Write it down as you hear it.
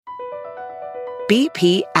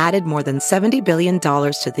BP added more than $70 billion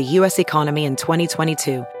to the U.S. economy in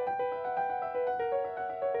 2022.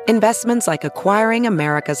 Investments like acquiring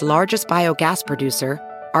America's largest biogas producer,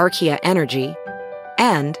 Archaea Energy,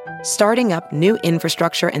 and starting up new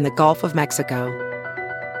infrastructure in the Gulf of Mexico.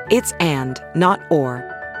 It's and, not or.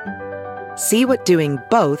 See what doing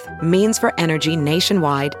both means for energy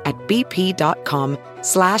nationwide at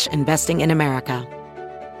bp.com/investing in America.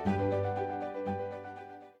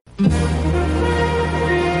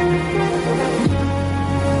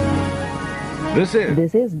 This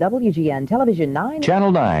is WGN Television 9.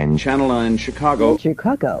 Channel 9. Channel 9, Chicago.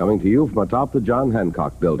 Chicago. Coming to you from atop the John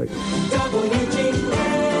Hancock Building.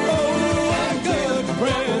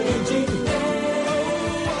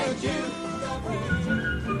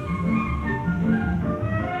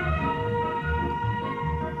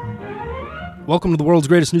 Welcome to the world's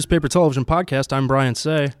greatest newspaper television podcast. I'm Brian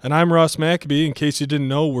Say. And I'm Ross Maccabee. In case you didn't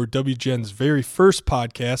know, we're WGN's very first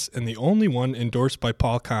podcast and the only one endorsed by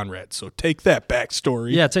Paul Conrad. So take that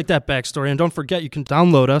backstory. Yeah, take that backstory. And don't forget, you can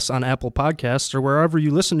download us on Apple Podcasts or wherever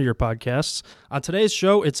you listen to your podcasts. On today's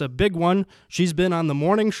show, it's a big one. She's been on the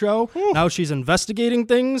morning show. Now she's investigating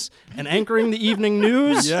things and anchoring the evening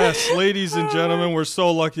news. Yes, ladies and gentlemen, we're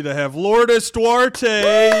so lucky to have Lourdes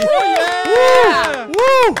Duarte. Woo!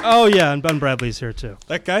 Oh, yeah, and Ben Bradley's here, too.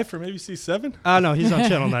 That guy from ABC 7? No, he's on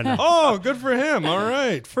Channel 9 now. Oh, good for him. All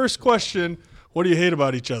right. First question, what do you hate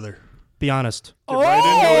about each other? Be honest. Get right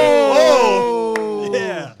into it. Oh!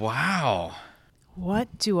 Yeah. Wow.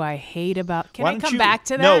 What do I hate about? Can Why I don't come you- back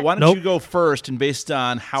to that? No, why don't Nope. you go first, and based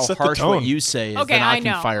on how Set the harsh tone. what you say is, Okay, then I I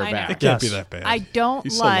can know, fire I know. back. It can't Yes. be that bad. I don't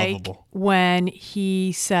He's so like lovable. when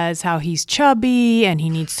he says how he's chubby and he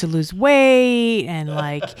needs to lose weight and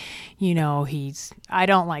I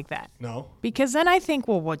don't like that. No? Because then I think,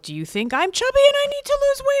 well, what do you think? I'm chubby and I need to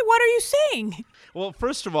lose weight. What are you saying? Well,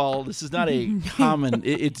 first of all, this is not a common.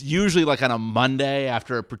 It's usually like on a Monday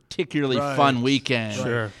after a particularly Right. fun weekend.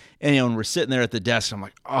 Sure. And when we're sitting there at the desk, I'm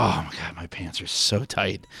like, oh my god, my pants are so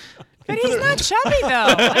tight. But he's not chubby, though.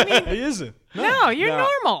 I mean, He isn't. no, you're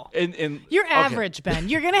normal. And You're okay. average, Ben.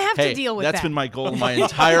 You're going to have Hey, to deal with that's that. been my goal my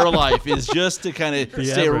entire life, is just to kind of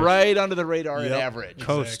stay average. right under the radar at Yep. average.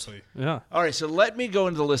 Coast. Exactly. Yeah. All right, so let me go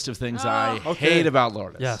into the list of things I Okay. hate about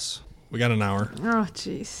Lourdes. Yes. We got an hour. Oh,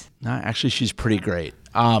 jeez. No, actually, she's pretty great.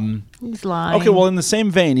 He's lying. Okay, well, in the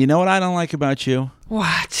same vein, you know what I don't like about you?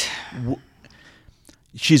 What?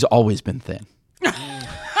 She's always been thin.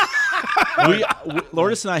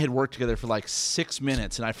 Lourdes and I had worked together for like 6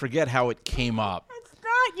 minutes, and I forget how it came up.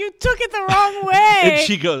 God, you took it the wrong way. And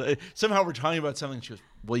she goes, somehow we're talking about something. She goes,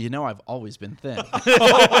 well, you know, I've always been thin.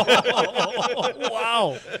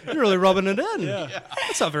 Wow. You're really rubbing it in. Yeah.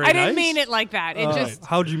 That's not very I nice. didn't mean it like that. It just,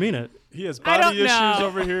 How'd you mean it? He has I body don't issues know.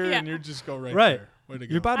 over here, Yeah. and you just go right Right. there. Way to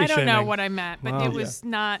go. Your body I don't shaming. know what I meant, but Wow. it was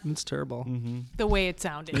not It's terrible. the way it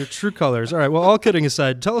sounded. Your true colors. All right. Well, all kidding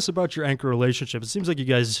aside, tell us about your anchor relationship. It seems like you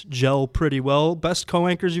guys gel pretty well. Best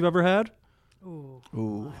co-anchors you've ever had?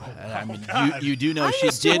 Ooh, I mean, you do know I she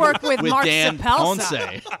used to did work with Mark Dan Sapelsa. Ponce.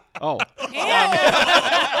 Oh,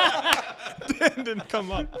 And didn't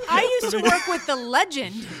come up. I used to work with the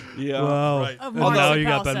legend yeah. Wow. Right. of Well, Mark now you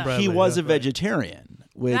got Sapelsa. Ben Bradley. He was yeah. a vegetarian,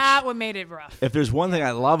 which, That what made it rough. if there's one thing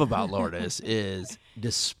I love about Lourdes is,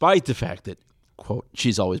 despite the fact that, quote,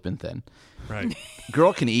 she's always been thin, Right.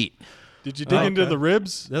 girl can eat. Did you dig into the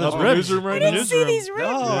ribs? Yeah, there's Up in the ribs. newsroom right I now? didn't see these ribs.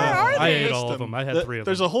 No. Where are I they? ate all of them. I had 3 of them.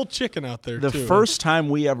 There's a whole chicken out there, The too. first time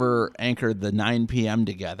we ever anchored the 9 p.m.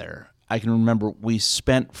 together, I can remember we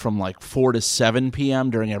spent from like 4 to 7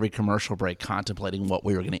 p.m. during every commercial break contemplating what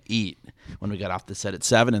we were going to eat when we got off the set at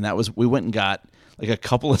 7. And that was, we went and got like a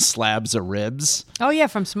couple of slabs of ribs. Oh, yeah,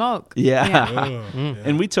 from smoke. Yeah. Oh, yeah.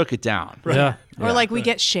 And we took it down. Yeah. Or like we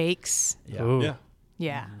get shakes. Ooh. Yeah.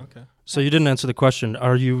 Yeah. Okay. So you didn't answer the question.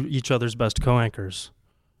 Are you each other's best co-anchors?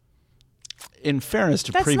 In fairness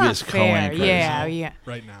to That's previous not fair. co-anchors. Yeah, yeah.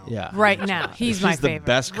 Right now. Yeah. Right now. He's She's my the favorite.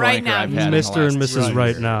 best right co-anchor now. I've had. in the Mr. and last Mrs. 2 Right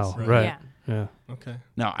years. now. Right. Right. Yeah. Yeah. Okay.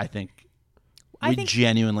 No, I think I we think-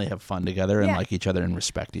 genuinely have fun together and Yeah. like each other and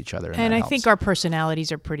respect each other. And that I helps. think our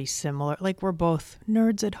personalities are pretty similar. Like we're both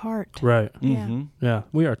nerds at heart. Right. Yeah. Yeah.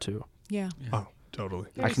 We are too. Yeah. Oh, totally.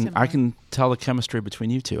 Very I similar. can tell the chemistry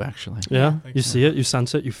between you two, actually. Yeah. Thanks, You see it. You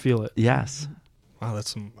sense it. You feel it. Yes. Wow,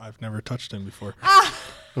 that's some. I've never touched him before.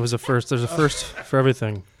 It was a first. There's a first for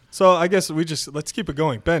everything. So I guess let's keep it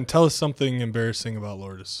going. Ben, tell us something embarrassing about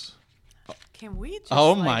Lourdes. Can we just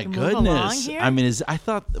Oh like, my move along goodness! here? I mean, I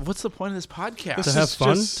thought, what's the point of this podcast? To This have is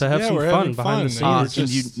fun. just- To have yeah, some we're fun having behind the fun. scenes. And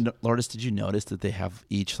Just- you, Lourdes, did you notice that they have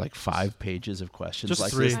each like 5 pages of questions Just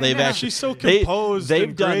like 3. this? They've I know. actually She's so they- composed they've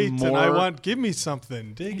and done great, and I more- want give me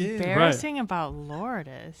something. Dig in. Embarrassing about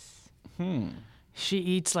Lourdes. She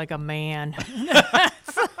eats like a man.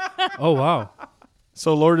 Oh, wow.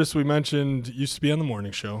 So Lourdes, we mentioned, used to be on the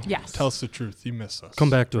morning show. Yes. Tell us the truth. You miss us. Come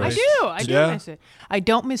back to I us. do. I do Yeah. miss it. I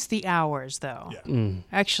don't miss the hours, though. Yeah.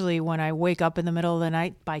 Actually, when I wake up in the middle of the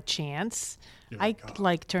night by chance, I like,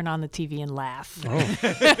 like turn on the TV and laugh.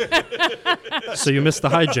 So you missed the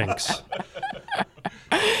hijinks.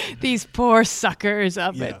 These poor suckers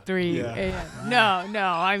up Yeah, at 3 yeah. a.m. No,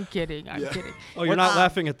 I'm kidding. I'm kidding. Oh, you're not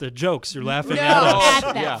laughing at the jokes. You're laughing No, at us.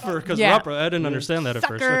 at that. Because Yeah. I didn't understand that at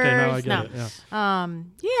first. Okay, now I Suckers. get No. it. Yeah.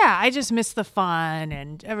 Yeah, I just miss the fun,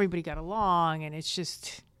 and everybody got along, and it's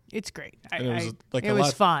great. And it was like it a was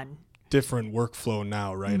lot fun. Different workflow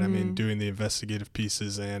now, right? I mean, doing the investigative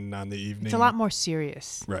pieces and on the evening. It's a lot more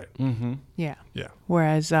serious. Right. Yeah. Yeah.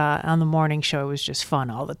 Whereas on the morning show, it was just fun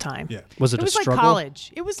all the time. Yeah. Was It it a was like struggle?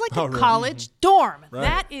 college. It was like Oh, a really? college dorm. Right.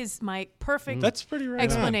 That is my perfect. That's pretty right.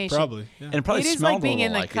 Explanation. Probably. Yeah. And it probably It is smelled like being a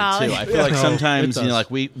in little the like it too. college. I feel like Yeah. sometimes, It does.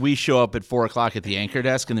 like we show up at 4:00 at the anchor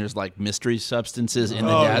desk and there's like mystery substances in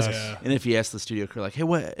the Oh, desk. yeah. And if you ask the studio crew, like, hey,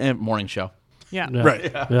 what morning show? Yeah. Yeah. Right.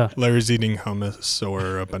 Yeah. Larry's eating hummus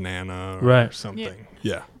or a banana or Right. something.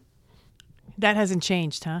 Yeah. That hasn't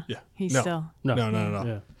changed, huh? Yeah. He's No. still. No, not at all.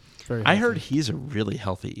 Yeah. It's very I healthy. heard he's a really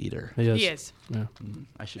healthy eater. He is. He is. Yeah.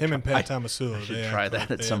 I should Him and try- Pat Tomasulo. I should they try act that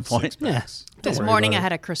like at they some have point. six-packs. This worry morning about I it.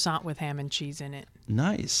 had a croissant with ham and cheese in it.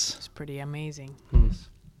 Nice. It's pretty amazing.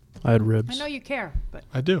 I had ribs. I know you care, but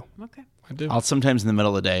I do. okay. I do. I'll sometimes in the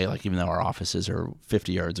middle of the day, like even though our offices are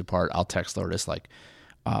 50 yards apart, I'll text Lourdes like,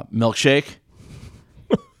 milkshake?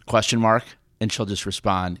 Question mark. And she'll just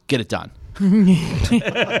respond, get it done.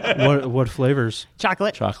 What flavors?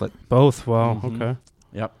 Chocolate. Chocolate. Both. Wow. Okay.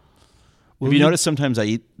 Yep. Will Have you you- noticed sometimes I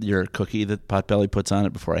eat your cookie that Potbelly puts on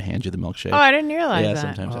it before I hand you the milkshake? Oh, I didn't realize yeah, that.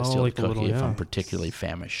 sometimes I Oh, steal like the the cookie little- if yeah. I'm particularly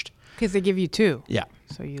famished. Because they give you two. Yeah.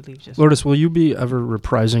 So you leave just. Lourdes, will you be ever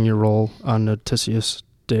reprising your role on Noticias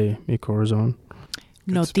de Mi Corazon?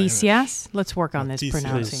 Noticias. Let's work on this Noticias.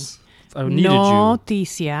 pronouncing. I needed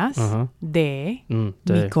Noticias Uh-huh. de de-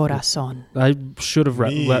 mi corazón. you. I should have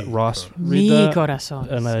Mi let Ross read Mi that,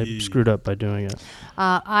 corazón. and I Si. screwed up by doing it.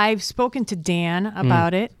 I've spoken to Dan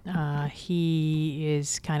about it. He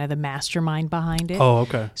is kind of the mastermind behind it. Oh,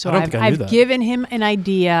 okay. So I don't I've, think I knew I've that. given him an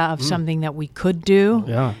idea of something that we could do,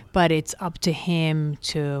 Yeah. but it's up to him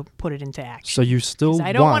to put it into action. So you still 'Cause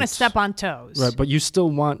I don't want want to step on toes. Right, but you still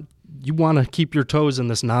want to keep your toes in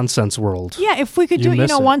this nonsense world. Yeah, if we could You do it,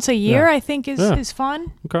 miss it. once a year, Yeah. I think is Yeah.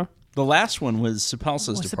 fun. Okay. The last one was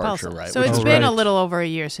Sepulsa's Was departure, Sepulsa. right? So Which it's was been a right. little over a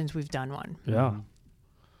year since we've done one. Yeah.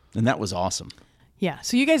 and that was awesome. Yeah,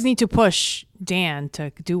 so you guys need to push Dan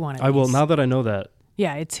to do one of I will these. now that I know that.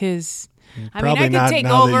 Yeah, it's his. I mean, Probably I could not take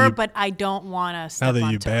now that over, you- but I don't want to step Now that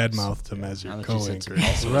on you toes. badmouthed him as your Now that you said co-anchor.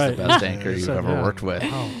 Sepulsa was Right. the best anchor you've So, ever yeah. worked with.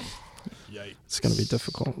 Wow. It's going to be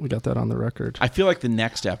difficult. We got that on the record. I feel like the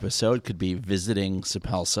next episode could be visiting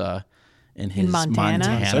Sepulsa in his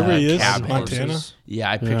Montana? Is that where he is? cabin. Montana? Yeah,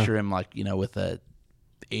 I picture him like, with a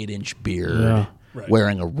 8-inch beard, Yeah. Right.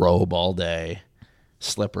 wearing a robe all day,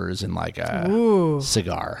 slippers, and like a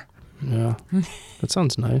cigar. Yeah. That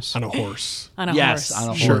sounds nice. On a horse. on a Yes, horse. on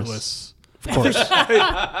a horse. Shirtless. Of course. That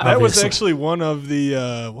was Obviously. actually one of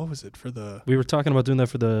the, what was it, for the... We were talking about doing that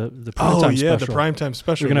for the Oh, primetime yeah, special. the primetime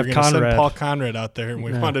special. We're gonna have send Conrad. Paul Conrad out there, and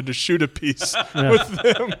we Yeah. wanted to shoot a piece with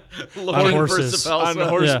them On horses. on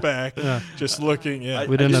horseback, just looking. Yeah,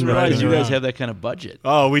 We didn't I end didn't up realize doing you guys around. have that kind of budget.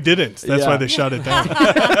 Oh, we didn't. That's Yeah. why they shut it down.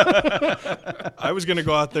 I was going to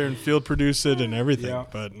go out there and field produce it and everything,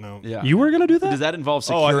 but no. Yeah. You were going to do that? Does that involve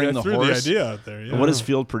Oh, securing I the threw horse? the idea out there. Yeah. What does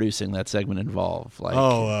field producing that segment involve? Like,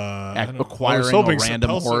 I don't know. acquiring I was hoping a random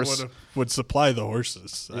Sepulsa horse? would supply the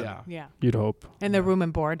horses. Yeah. Yeah, You'd hope. and the room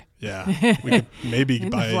and board. Yeah. We could maybe In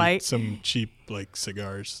the buy flight. some cheap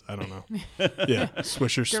cigars. I don't know. Yeah,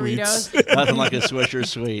 Swisher Doritos. Sweets. Nothing like a Swisher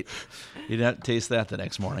Sweet. You don't taste that the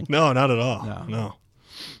next morning. No, not at all. No. No.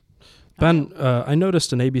 Ben, I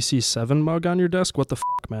noticed an ABC 7 mug on your desk. What the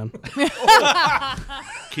man?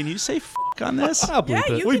 Can you say on this? I'll bleep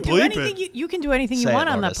Yeah, it. you We can do bleep anything. it. You can do anything you Say it, want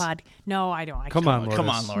on the Lourdes. pod. No, I don't. I Come can't. on, Lourdes. Come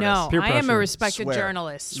on, Lourdes. No, Peer I am pressure. a respected Swear.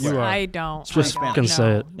 journalist. You are. I don't. Just I don't. fucking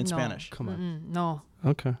say it. In No. Spanish. Come on. No.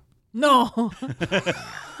 Okay. No.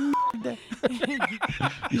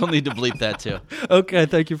 You'll need to bleep that too. Okay,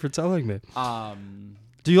 thank you for telling me.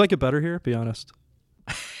 Do you like it better here? Be honest.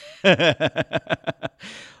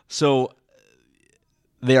 So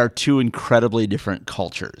they are two incredibly different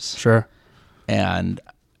cultures. Sure. And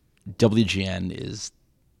WGN is,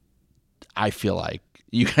 I feel like,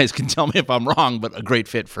 you guys can tell me if I'm wrong, but a great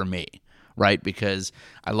fit for me, right? Because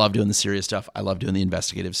I love doing the serious stuff. I love doing the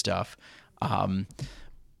investigative stuff.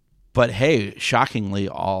 But hey, shockingly,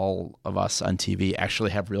 all of us on TV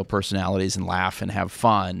actually have real personalities and laugh and have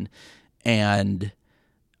fun. And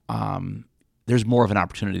there's more of an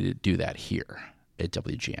opportunity to do that here at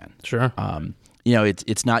WGN. Sure.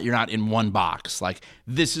 It's not, you're not in one box. Like,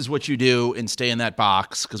 this is what you do and stay in that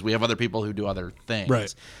box, because we have other people who do other things.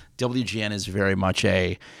 Right. WGN is very much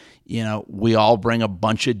we all bring a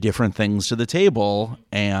bunch of different things to the table,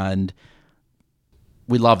 and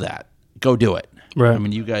we love that. Go do it. Right. I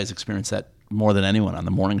mean, you guys experience that more than anyone on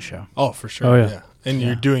the morning show. Oh, for sure. Oh, yeah. And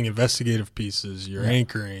you're doing investigative pieces, you're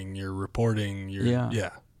anchoring, you're reporting, yeah.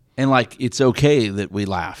 And like, it's okay that we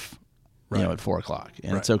laugh, Right. at 4:00,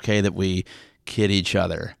 and Right. it's okay that we kid each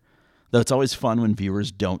other. Though it's always fun when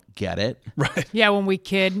viewers don't get it. Right. Yeah, when we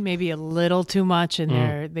kid maybe a little too much,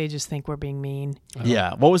 and they just think we're being mean.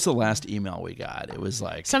 Yeah. What was the last email we got? It was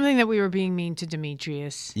like, Something that we were being mean to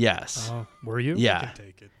Demetrius. yes. Were you? Yeah.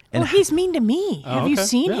 Take it. Well, he's mean to me. Have you okay.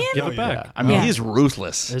 seen Yeah, him? Give it back. I mean, Yeah. he's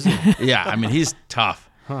ruthless. Is he? Yeah. I mean, he's tough.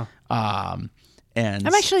 And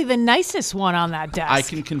I'm actually the nicest one on that desk. I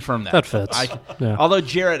can confirm that. That fits. Yeah. Although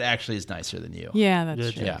Jarrett actually is nicer than you. Yeah,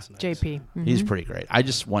 that's true. Yeah. JP. He's pretty great. I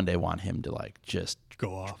just one day want him to just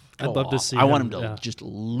Go off. I'd go love to off. see I want him, him to yeah. just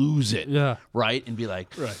lose it. Yeah. Right? And be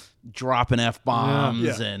like Right. dropping F-bombs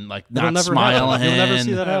Yeah. and like It'll not never smiling. happen. You'll never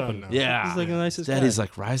see that I happen. don't know. Yeah. He's like the nicest Daddy's guy.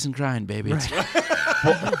 like, rise and grind, baby. It's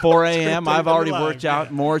 4 a.m. I've already life, worked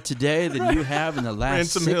out more today than you have in the last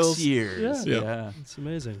Ransom 6 Hills. years. Yeah. Yeah. It's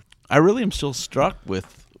amazing. I really am still struck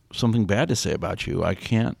with something bad to say about you. I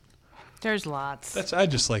can't. There's lots. I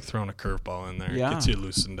just like throwing a curveball in there. Yeah. It gets you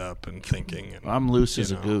loosened up and thinking. And, I'm loose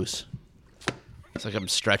as a know. goose. It's like I'm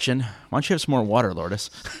stretching. Why don't you have some more water, Lourdes?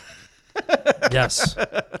 Yes.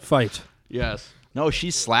 Fight. Yes. No,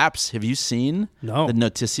 she slaps. Have you seen No. the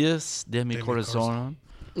Noticias de mi Corazón?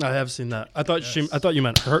 I have seen that. I thought I thought you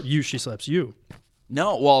meant her. You. She slaps you.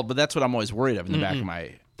 No, well, but that's what I'm always worried of in the back of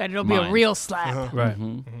my That it'll be a mind. real slap. Right.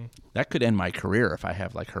 That could end my career if I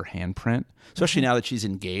have like her handprint, especially now that she's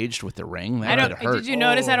engaged with the ring. I That don't. could hurt. Did you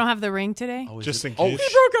notice I don't have the ring today? just in case.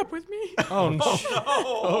 broke up with me. Oh,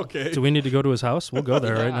 no. Okay. Do we need to go to his house? We'll go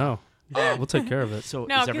there right now. We'll take care of it. So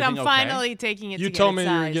No, is because everything I'm okay? finally taking it. You to told get me it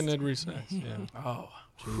you were sized. getting it resized. Yeah. Oh,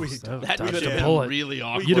 That would dodged have a been bullet. really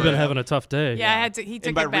awkward. You'd have been having a tough day. Yeah, I had to. He took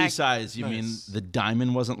And by it back. resize, you mean the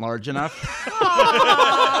diamond wasn't large enough?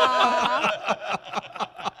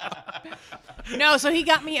 No, so he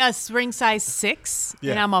got me a ring size 6, and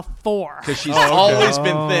Yeah. I'm a 4. Because she's always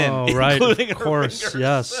been Oh, thin, right. including Of her course. fingers.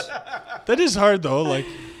 Yes. That is hard, though. Like,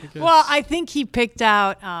 Well, I think he picked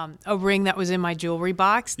out a ring that was in my jewelry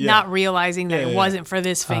box, Yeah. not realizing that Yeah, it yeah. wasn't for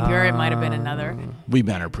this finger. It might have been another. We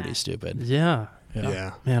men are pretty stupid. Yeah.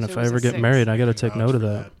 yeah. Man, So if it I was ever a get 6. married, I got to take note of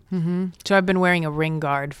that. So I've been wearing a ring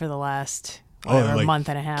guard for the last Oh, whatever, like, month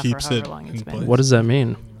and a half or keeps however it long it's in been. place. What does that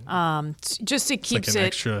mean? Just it It's like keeps an it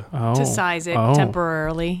extra. Oh. to size it Oh.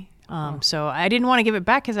 temporarily. So I didn't want to give it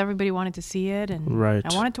back because everybody wanted to see it, and Right.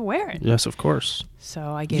 I wanted to wear it. Yes, of course. So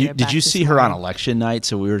I gave it back. Did you this see her on morning. election night?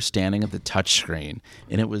 So we were standing at the touch screen,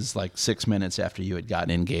 and it was like 6 minutes after you had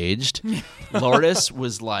gotten engaged. Lourdes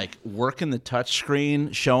was like working the touch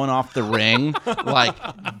screen, showing off the ring, like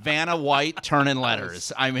Vanna White turning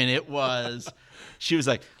letters. I mean, it was. She was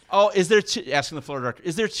like, "Oh, is there?" Asking the floor director,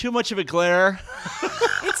 "Is there too much of a glare?"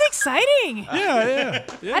 It's exciting. Yeah.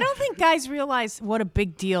 I don't think guys realize what a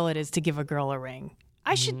big deal it is to give a girl a ring.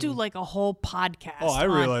 I should do like a whole podcast. Oh, I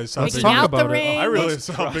on realize how picking big- Talk out the about it. ring. I realized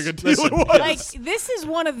how big a deal it was. Like this is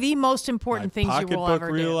one of the most important things you will Pocketbook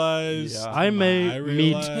ever realized. I may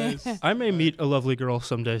meet. realized. I may meet a lovely girl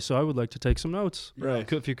someday, so I would like to take some notes.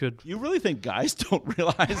 Right. If you could. You really think guys don't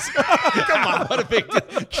realize? Come on, what a big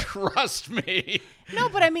deal. Trust me. do. No,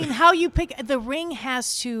 but I mean, how you pick the ring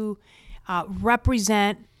has to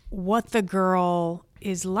represent what the girl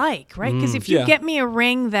is like, right? Because if you Yeah. get me a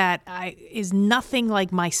ring that is nothing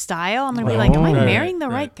like my style, I'm gonna be like, am I Right, marrying the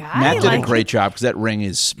right guy? Matt did a Like, great job because that ring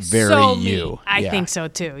is very so you. me. I Yeah. think so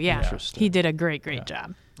too. Yeah, he did a great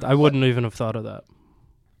job. I wouldn't even have thought of that.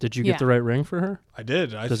 Did you Yeah. get the right ring for her? I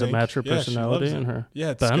did. Does it think. match her Yeah, she personality loves and it. her? Yeah,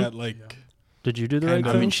 it's Ben? got like. Did you do the Kind right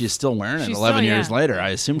of. thing? I mean, she's still wearing it She's 11 still- years yeah. later. I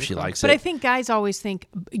assume she likes But it. I think guys always think,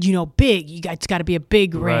 big. It's got to be a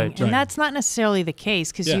big ring, Right. and that's not necessarily the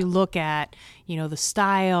case because Yeah. you look at, the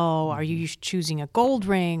style. Are you choosing a gold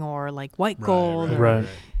ring or like white gold? or- Right.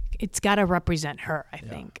 It's got to represent her. I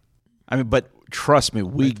think. I mean, but trust me,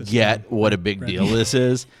 we this get what a big deal this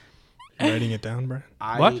is. Writing it down, Brian.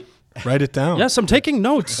 What? Write it down. Yes, I'm taking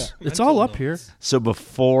notes. It's all up here. So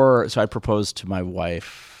I proposed to my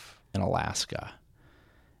wife in Alaska,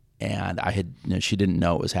 and I had, she didn't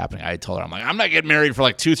know it was happening. I had told her, I'm like, I'm not getting married for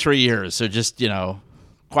like 2-3 years, so just,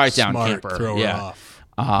 quiet down, Smart. camper. Throw her yeah. off.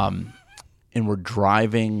 and we're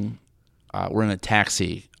driving. We're in a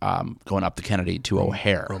taxi going up the Kennedy to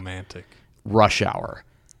O'Hare. Romantic. Rush hour,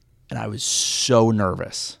 and I was so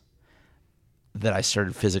nervous that I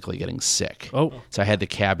started physically getting sick. Oh. So I had the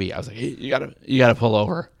cabbie. I was like, hey, you gotta pull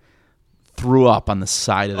over. Threw up on the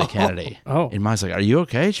side of the Kennedy. Oh. And Mom's like, are you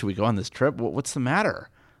okay? Should we go on this trip? What's the matter?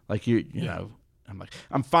 Like you know. I'm like,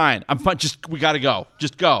 I'm fine. We gotta go.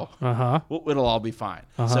 Just go. It'll all be fine.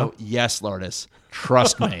 So yes, Lourdes,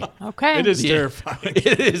 trust me. Okay. It is terrifying.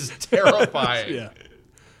 It is terrifying.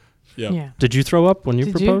 Yeah. Did you throw up when you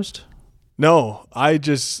Did you? proposed? No,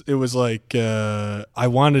 it was like I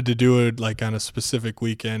wanted to do it like on a specific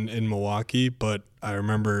weekend in Milwaukee, but I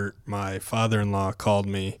remember my father-in-law called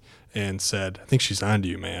me and said, I think she's on to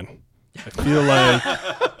you, man. I feel like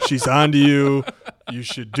she's on to you. You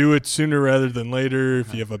should do it sooner rather than later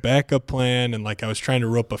if you have a backup plan. And like I was trying to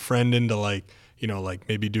rope a friend into like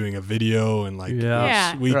maybe doing a video and like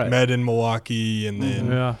Yeah. we Right. met in Milwaukee and then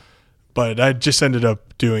Yeah. but I just ended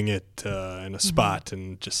up doing it in a spot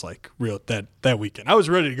and just like that weekend. I was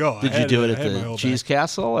ready to go. Did I you do it I at had my the whole Cheese back.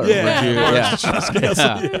 Castle? Or Yeah. would you,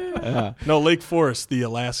 yeah. No, Lake Forest, the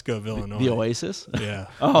Alaska of Illinois. The Oasis? Yeah.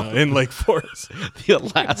 In Lake Forest. The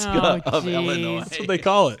Alaska Oh, of geez. Illinois. That's what they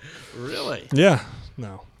call it. Really? Yeah.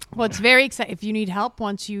 No. Well, it's very exciting. If you need help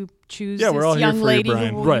once you choose Yeah, we're all this here young for you, lady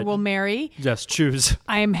Brian. who Right. you will marry, Yes, choose.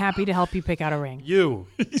 I am happy to help you pick out a ring. You.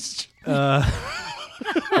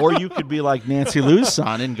 Or you could be like Nancy Lou's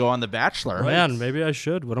son and go on The Bachelor. Man, maybe I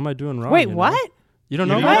should. What am I doing wrong? Wait, you know? what? You don't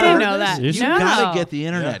know You about I didn't that? know that. You You should- No. gotta get the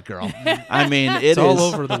internet, girl. I mean, It's all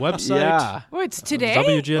is- over the website. Yeah. Oh, it's today? Well,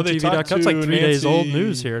 they WGNTV.com. talked It's like to 3 days old Nancy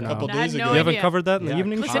news here a now. couple I had days no ago. You haven't idea. covered that in the Yeah.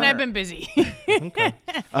 evening? Listen, I've been busy.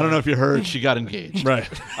 I don't know if you heard, she got engaged. Right.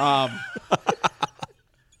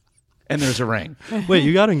 And there's a ring. Wait,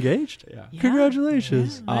 you got engaged? Yeah.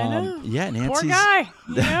 Congratulations. I know. Yeah, Poor Nancy's guy.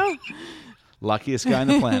 You know? luckiest guy on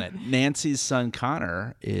the planet. Nancy's son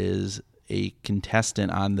Connor is a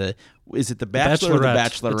contestant on the. Is it the Bachelor or the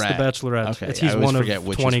Bachelorette? It's the Bachelorette. Okay, It's, I he's always one of forget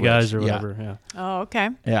which is 20 which. guys or Yeah. whatever. Yeah. Oh, okay.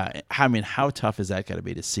 Yeah, I mean, how tough is that got to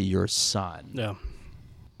be to see your son Yeah.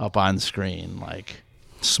 up on screen? Like,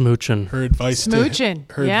 Smooching. Her advice Smooching,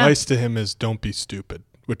 to her yeah. advice to him is don't be stupid,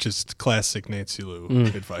 which is classic Nancy Lou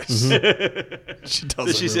advice. She tells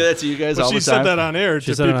does she her- say that to you guys Well, all she the time? said that on air She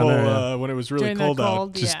to said it on people air, yeah. when it was really During the cold out.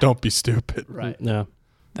 cold, Just yeah. don't be stupid. Right. Yeah.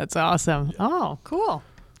 That's awesome. Oh, cool.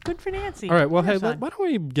 Good for Nancy. All right. Well, Your hey, son. why don't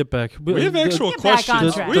we get back? We have actual Get back on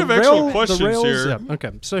questions. track. We have actual questions rails, here. Yeah.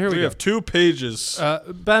 Okay. So here we We go. have 2 pages.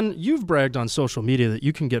 Ben, you've bragged on social media that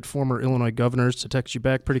you can get former Illinois governors to text you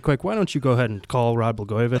back pretty quick. Why don't you go ahead and call Rod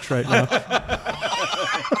Blagojevich right now?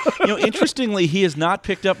 Interestingly, he has not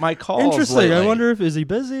picked up my calls. Interesting. lately. I wonder if is he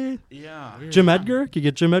busy? Yeah. Jim Edgar? Could you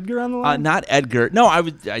get Jim Edgar on the line? Not Edgar. No, I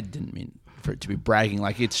didn't mean for it to be bragging.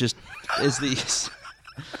 Like it's just is the.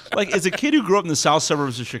 Like, as a kid who grew up in the south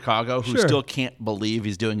suburbs of Chicago, who Sure. still can't believe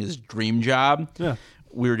he's doing his dream job, Yeah.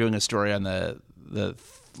 we were doing a story on the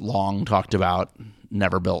long talked about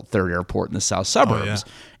never built third airport in the south suburbs.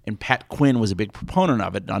 And Pat Quinn was a big proponent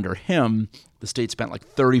of it. And under him, the state spent like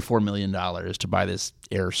 $34 million to buy this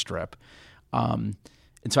airstrip. And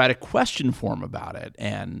so I had a question for him about it.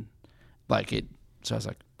 And so I was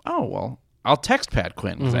like, oh, well, I'll text Pat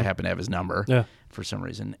Quinn because I happen to have his number for some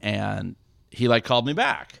reason. And he called me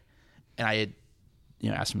back, and I had,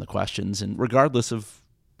 asked him the questions, and regardless of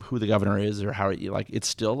who the governor is or how it's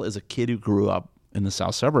still as a kid who grew up in the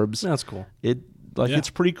south suburbs. That's cool. It's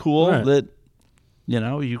pretty cool Right. that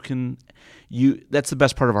that's the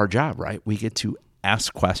best part of our job, right? We get to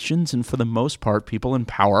ask questions, and for the most part, people in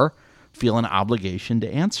power feel an obligation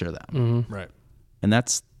to answer them, Right. and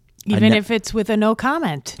that's Even if it's with a no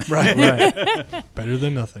comment. Right. Better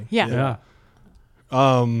than nothing. Yeah.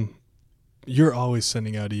 Yeah. You're always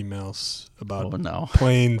sending out emails about Oh, no.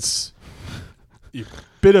 planes. You're a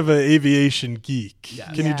bit of an aviation geek.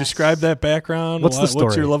 Can you Yes. describe that background? What's the What's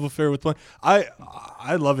story? your love affair with planes?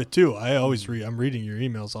 I love it too. I always read. I'm reading your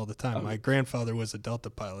emails all the time. My grandfather was a Delta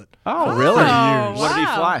pilot. oh, really? Oh, What did he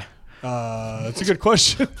wow. fly? That's a good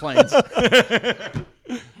question. Planes.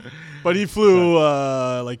 But he flew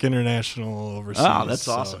international overseas. Oh, that's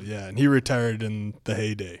so, awesome. Yeah, and he retired in the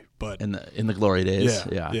heyday. But in the glory days.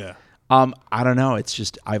 yeah. I don't know. It's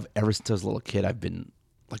just ever since I was a little kid, I've been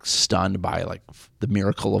stunned by the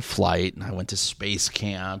miracle of flight. And I went to space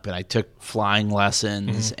camp and I took flying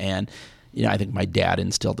lessons. And I think my dad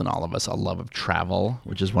instilled in all of us a love of travel,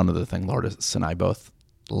 which is one of the things Lourdes and I both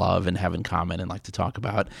love and have in common and like to talk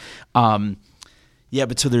about.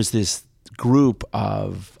 But so there's this group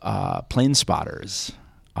of plane spotters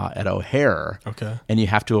at O'Hare. Okay. And you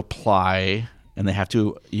have to apply. and they have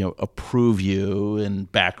to approve you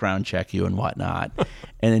and background check you and whatnot.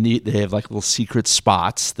 And then they have like little secret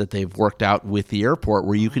spots that they've worked out with the airport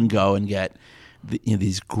where you can go and get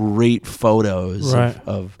these great photos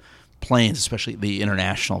of planes, especially the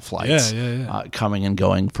international flights coming and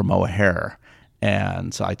going from O'Hare.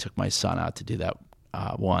 And so I took my son out to do that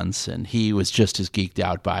once, and he was just as geeked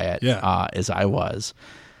out by it as I was.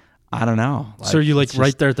 I don't know. So are you like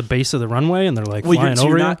right there at the base of the runway, and they're like flying over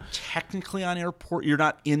you're you? not technically on airport. You're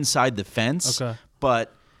not inside the fence. Okay.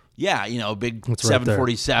 But a big It's right there.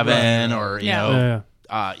 747 or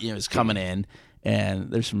is coming in, and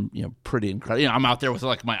there's some pretty incredible. I'm out there with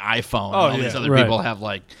like my iPhone. And all these other people have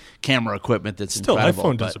like camera equipment that's Still, incredible.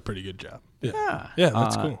 iPhone does a pretty good job. Yeah,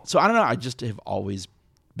 that's cool. So I don't know. I just have always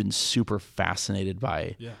been super fascinated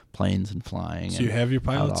by planes and flying. So you have your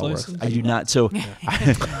pilot's license? I do not. So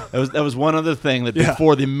that was one other thing that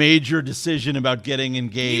before the major decision about getting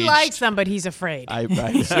engaged. He likes them, but he's afraid.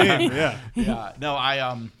 Same, No,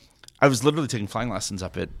 I was literally taking flying lessons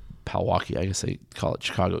up at Palwaukee. I guess they call it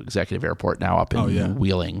Chicago Executive Airport now, up in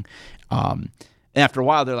Wheeling. And after a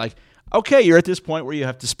while, they're like, okay, you're at this point where you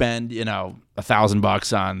have to spend,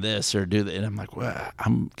 $1,000 on this or do that. And I'm like, well,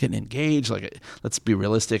 I'm getting engaged. Like, let's be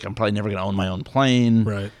realistic. I'm probably never going to own my own plane.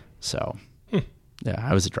 Right. So,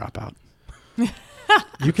 I was a dropout.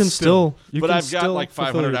 You can still. But I've got like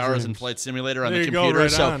 500 hours in Flight Simulator on the computer.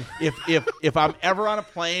 So if I'm ever on a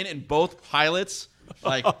plane and both pilots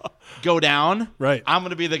like go down, I'm going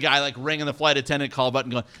to be the guy like ringing the flight attendant call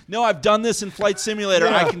button, going, "No, I've done this in Flight Simulator.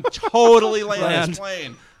 I can totally land this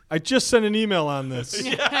plane." I just sent an email on this.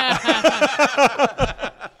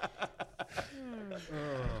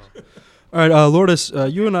 All right, Lourdes,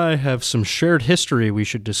 you and I have some shared history we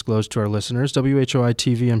should disclose to our listeners. WHOI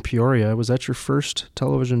TV in Peoria. Was that your first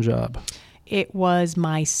television job? It was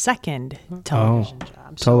my second television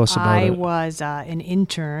job. Tell us about it. I was an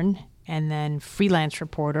intern and then freelance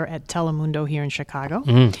reporter at Telemundo here in Chicago.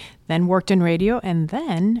 Then worked in radio, and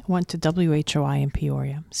then went to WHOI in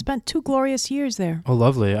Peoria. Spent 2 glorious years there. Oh,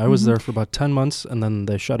 lovely. I was there for about 10 months, and then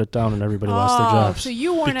they shut it down, and everybody lost their jobs. So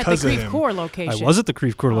you weren't Because at of the Creve him. Coeur location. I was at the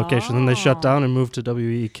Creve Coeur location, then they shut down and moved to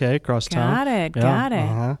WEK across town. Got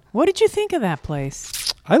it. What did you think of that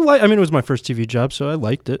place? I mean, it was my first TV job, so I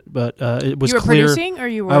liked it, but it was You were clear. producing, or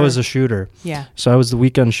you were? I was a shooter. Yeah. So I was the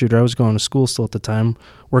weekend shooter. I was going to school still at the time,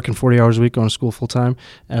 working 40 hours a week, going to school full time.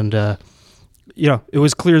 And, it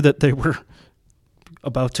was clear that they were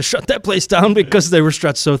about to shut that place down because they were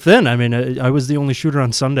stretched so thin. I mean, I was the only shooter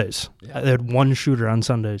on Sundays. I had one shooter on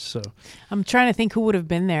Sundays. So I'm trying to think who would have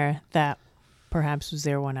been there that perhaps was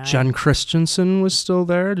there when I... Jen Christensen was still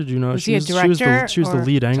there. Did you know? Was he a director? She was the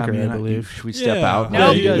lead anchor, Tommy, I believe. Should we step out?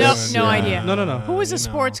 No, Yeah, no idea. No. Who was the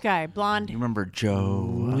sports guy? Blonde? You remember Joe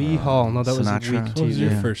Lee Hall. No, that was a Sinatra? week What was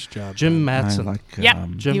your TV. first job? Jim then? Matson. Yep.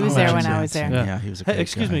 Jim he was there when Matson. I was there. Yeah. Yeah, he was a Hey, great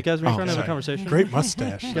excuse guy. me, guys. We're trying to have a sorry. conversation. Great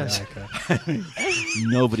mustache. Yes.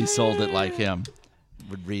 Nobody sold it like him.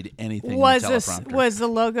 Would read anything Was in the teleprompter. was the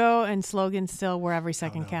logo and slogan still "Where Every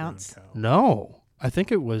Second Counts"? No, I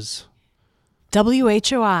think it was.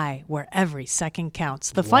 WHOI, where every second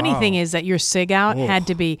counts. The funny thing is that your SIG out had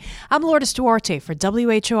to be, I'm Lourdes Duarte for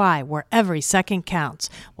WHOI, where every second counts.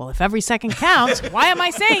 Well, if every second counts, why am I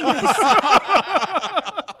saying this?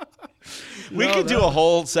 We could do a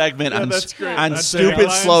whole segment on that's great. on That's stupid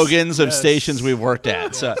taglines. slogans of Yes. stations we've worked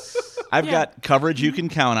at. So I've got coverage you can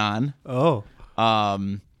count on. Oh.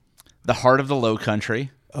 The Heart of the Low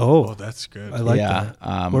Country. Oh, that's good. I like Yeah,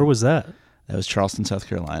 that. Where was that? That was Charleston, South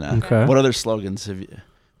Carolina. Okay. What other slogans have you?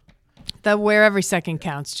 The where every second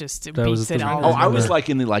counts just That was beats it the- all. Oh, I was Remember. like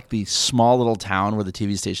in the small little town where the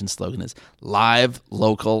TV station slogan is live,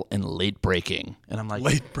 local, and late breaking. And I'm like,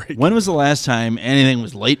 Late breaking. when was the last time anything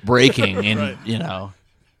was late breaking in Right.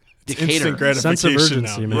 Decatur? Instant gratification Sense of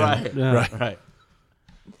urgency, now. man. Right, Yeah. right.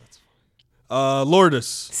 Lourdes,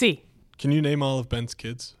 See, can you name all of Ben's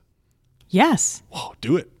kids? yes. Oh,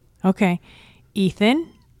 do it. Okay. Ethan,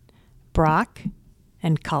 Brock,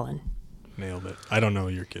 and Cullen. Nailed it. I don't know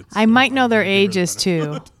your kids. I might know their ages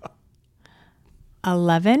too.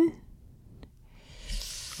 11,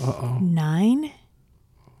 9,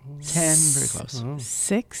 10, very close.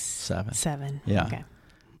 6, 7. 7. Yeah. Okay.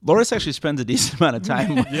 Lourdes actually spends a decent amount of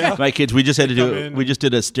time with my kids. We just had to Come in. we just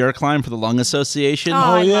did a stair climb for the Lung Association. Oh,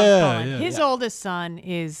 I yeah, love Cullen. yeah. His oldest son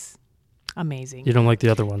is amazing. You don't like the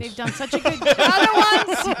other ones. They've done such a good job.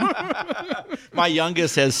 Other ones. My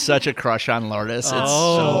youngest has such a crush on Lourdes. It's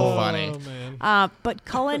so funny. Man. But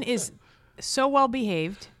Cullen is so well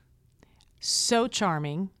behaved, so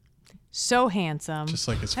charming, so handsome. Just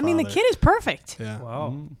like his I mean, the father. kid is perfect. Yeah.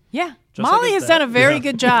 Wow. Yeah. Just Molly like his has done a dad. very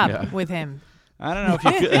good job with him. I don't know if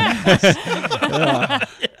you could.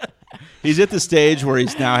 He's at the stage where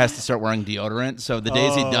he's now has to start wearing deodorant. So the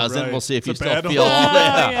days he doesn't, right. we'll see if you It's a still battle. feel all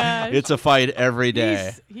that. yeah. It's a fight every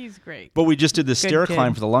day. He's great. But we just did the stair kid.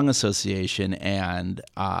 climb for the Lung Association, and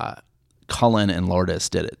Cullen and Lourdes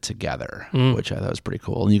did it together, which I thought was pretty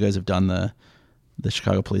cool. And you guys have done the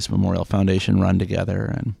Chicago Police Memorial Foundation run together,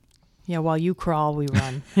 and Yeah, while you crawl, we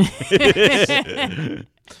run.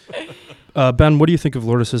 Ben, what do you think of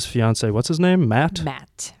Lourdes' fiance? What's his name? Matt?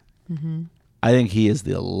 Matt. I think he is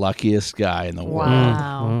the luckiest guy in the world.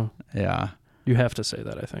 Wow. Yeah. You have to say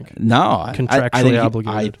that, I think. No, Contractually I think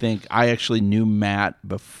obligated. I think I actually knew Matt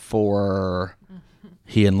before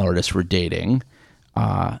he and Lourdes were dating,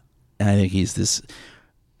 and I think he's this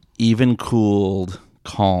even-keeled,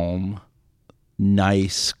 calm,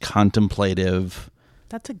 nice, contemplative.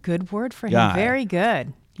 That's a good word for him. Guy. Very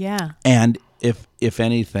good. Yeah. And if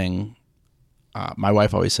anything, my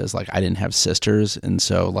wife always says, like, I didn't have sisters, and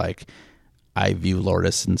so like I view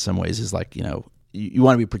Lourdes in some ways as like, you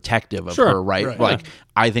want to be protective of Sure. her, right? Right. Like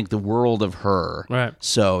I think the world of her, Right.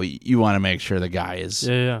 So you want to make sure the guy is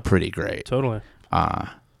Yeah. pretty great. Totally.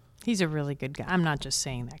 He's a really good guy. I'm not just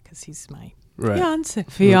saying that because he's my Right.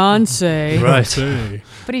 fiance. Right. Say.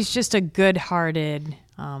 But he's just a good-hearted,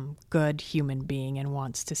 good human being and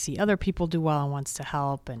wants to see other people do well and wants to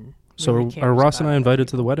help. And So really are cares Ross and about I other invited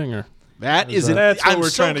to people. the wedding, or That is an. That's what I'm we're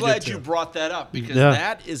so trying to glad get to. you brought that up because Yeah.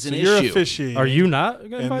 that is an So you're issue. officiating. are you not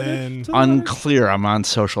invited? then- to the wedding? Unclear. I'm on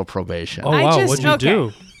social probation. Oh I wow, just- what'd you okay.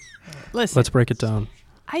 do? Listen, Let's break it down.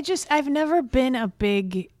 I've never been a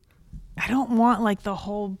big. I don't want like the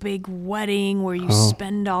whole big wedding where you Oh,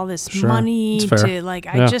 spend all this sure. money It's fair. to like.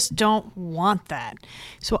 I Yeah. just don't want that.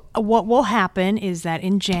 So what will happen is that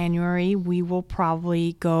in January we will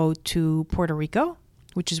probably go to Puerto Rico,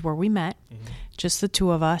 which is where we met, just the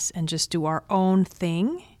two of us, and just do our own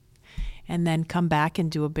thing, and then come back and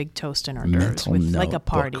do a big toast in hors d'oeuvres Mental with like a notebook,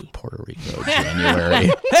 party. Puerto Rico,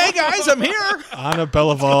 January. Hey guys, I'm here. Anna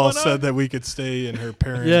Belaval said that we could stay in her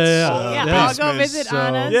parents' Yeah. Yeah, Yeah. I'll go visit So-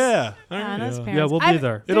 Anna's. Yeah. All right. Anna's Yeah, parents. we'll be I've-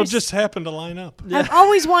 there. It'll there's- just happen to line up. I've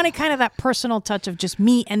always wanted kind of that personal touch of just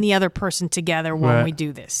me and the other person together when Right. we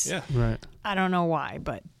do this. Yeah. Right. I don't know why,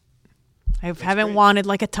 but I haven't wanted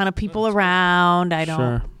like a ton of people around. I don't.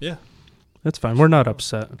 Sure. Yeah. That's fine. We're not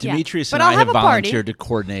upset. Yeah. Demetrius But and I'll I have have a party. volunteered to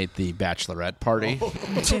coordinate the bachelorette party.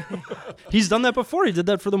 He's done that before. He did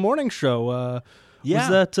that for the morning show. Yeah.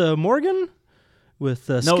 Was that Morgan? With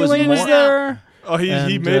it was Skilling was Mor- there? Oh, he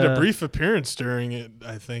And, made a brief appearance during it,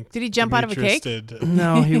 I think. Did he jump out of a Demetrius cake? Did.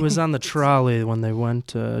 No, he was on the trolley when they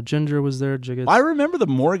went. Ginger was there. Jiggets. I remember the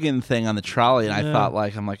Morgan thing on the trolley, and I Yeah. thought,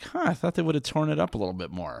 I thought they would have torn it up a little bit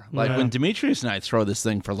more. Like Yeah. when Demetrius and I throw this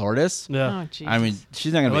thing for Lourdes, Yeah. Oh, Jesus. I mean,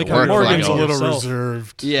 she's not going like to how be working. Morgan's a like little yourself.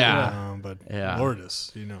 reserved. Yeah. But Yeah.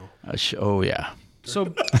 Lourdes, you know. Oh, yeah.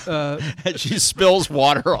 So, She spills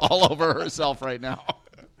water all over herself right now.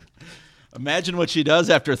 Imagine what she does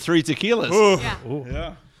after 3 tequilas. Ooh.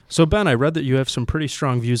 Yeah. so Ben, I read that you have some pretty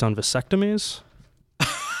strong views on vasectomies.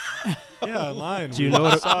 Yeah, online. Do you know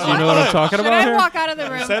what I'm talking Should about I here? walk out of the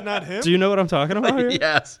room? Is that not him? Do you know what I'm talking about here?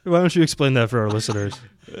 Yes. Why don't you explain that for our listeners?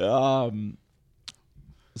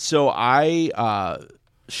 So I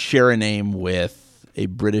share a name with a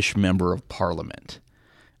British member of Parliament.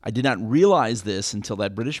 I did not realize this until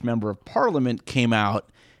that British member of Parliament came out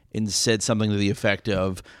and said something to the effect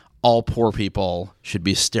of all poor people should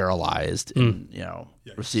be sterilized and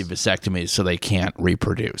receive vasectomies so they can't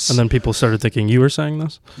reproduce. And then people started thinking you were saying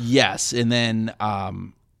this. Yes, and then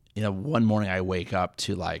one morning I wake up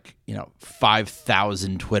to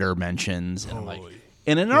 5,000 Twitter mentions, and I'm like,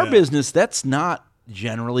 and in our business, that's not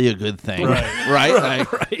generally a good thing, right?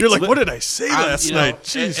 Like, You're like, what did I say I'm, last night?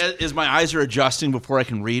 Jeez. as my eyes are adjusting before I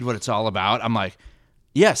can read what it's all about, I'm like,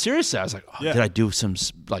 yeah, seriously. I was like, Yeah. did I do some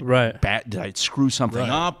Right. bad? Did I screw something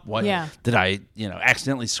up? What? Yeah. Did I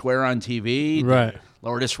accidentally swear on TV? Did Right.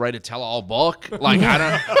 Lourdes write a tell-all book? Like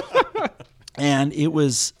I don't. And it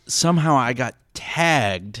was somehow I got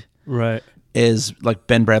tagged Right. as like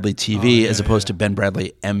Ben Bradley TV as opposed to Ben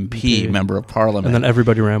Bradley MP, member of Parliament. And then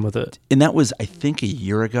everybody ran with it. And that was, I think, a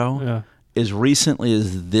year ago. Yeah. As recently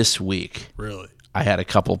as this week, Really? I had a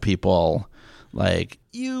couple people like,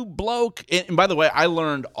 you bloke. And by the way, I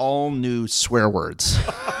learned all new swear words.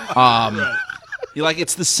 You're like,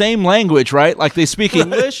 it's the same language, right? Like they speak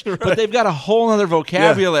English, but they've got a whole other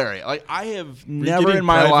vocabulary. Like I have Were you never getting in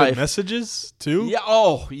my private life. messages too? Yeah.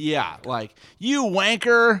 Oh, yeah. Like you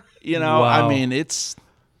wanker. Wow. I mean, it's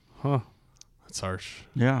That's harsh.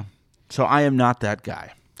 yeah. So I am not that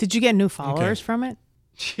guy. Did you get new followers from it?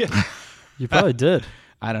 You probably did.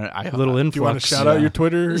 I don't know. A little influx. Do you want to shout out your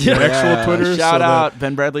Twitter, your actual Twitter? Shout out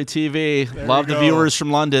Ben Bradley TV. Love the viewers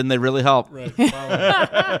from London. They really help. Right.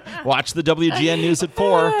 Watch the WGN News at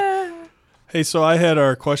 4. Hey, so I had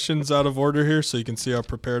our questions out of order here, so you can see how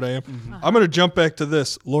prepared I am. I'm going to jump back to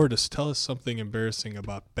this. Lourdes, tell us something embarrassing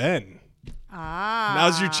about Ben.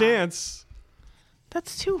 Now's your chance.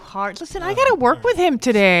 That's too hard. Listen, I got to work with him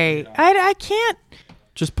today. I can't.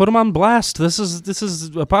 Just put him on blast. This is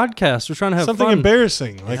a podcast. We're trying to have Something fun.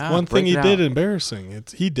 embarrassing. Like Yeah, one thing break he it did out. embarrassing.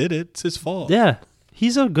 He did it. It's his fault. Yeah,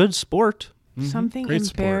 he's a good sport. Something Great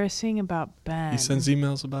sport. embarrassing about Ben. He sends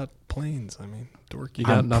emails about planes. I mean, dorky.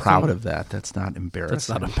 got I'm nothing. proud of that. That's not embarrassing. That's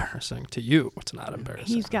not embarrassing to you. It's not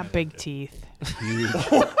embarrassing. He's got big teeth.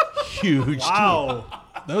 huge. Wow.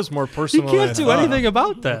 That was more You personal than I can't do thought. anything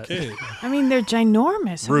about that. Okay. I mean, they're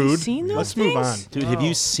ginormous. Have you Rude. seen those Let's things? move on. Dude, have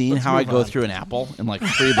you seen how I go through an apple in like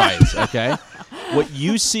 3 bites? Okay. What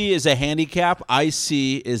you see is a handicap, I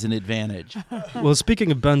see is an advantage. Well,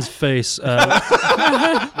 speaking of Ben's face,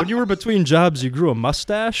 when you were between jobs, you grew a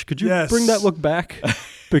mustache. Could you Yes. bring that look back?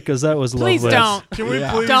 Because that was Please lovely. don't. Can we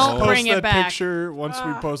please Don't post bring it that back. picture once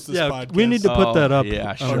we post this Yeah, podcast? we need to put that up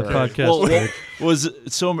yeah, on sure. the podcast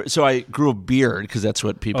Well, page. so I grew a beard because that's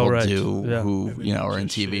what people right. do Yeah. who are in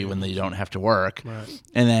TV when they don't have to work.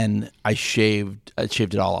 And then I shaved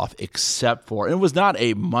it all off except for it was not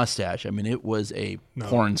a mustache. I mean, it was a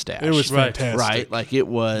porn stash. It was Right. fantastic. right. Like it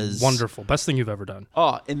was Wonderful. Best thing you've ever done.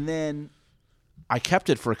 Oh, and then I kept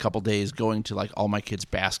it for a couple days, going to like all my kids'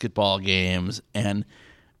 basketball games, and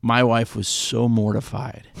my wife was so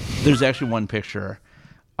mortified. There's actually one picture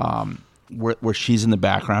where she's in the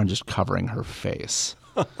background just covering her face,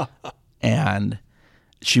 and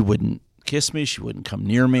she wouldn't kiss me. She wouldn't come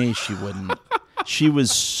near me. She wouldn't. She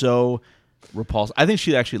was so repulsive. I think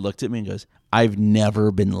she actually looked at me and goes, "I've never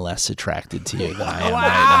been less attracted to you than I am right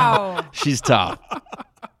now." Wow. She's tough.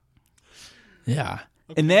 Yeah.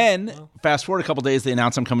 And then, fast forward a couple days, they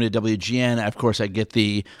announce I'm coming to WGN. Of course, I get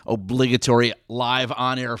the obligatory live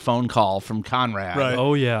on-air phone call from Conrad. Right.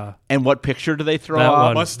 Oh, yeah. And what picture do they throw That up?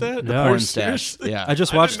 one. Mustache? Yeah. Porn Are you stash. serious? Yeah. I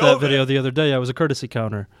just I watched didn't know that video the other day. I was a courtey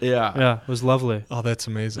counter. yeah. Yeah, it was lovely. Oh, that's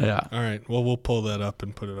amazing. Yeah. All right. Well, we'll pull that up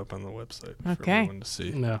and put it up on the website for Okay. everyone to see.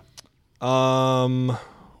 Yeah.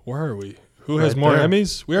 Where are we? Who has Right more there.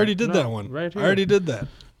 Emmys? We already did No, that one. right I here. already did that.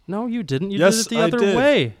 No, you didn't. You Yes, did it the I other did.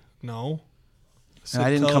 way. No. And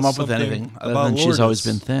I didn't Tell come us up with something anything other about than she's always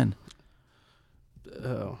Lourdes. been thin.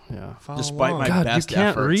 Oh, yeah. Follow Despite along. my God, best you can't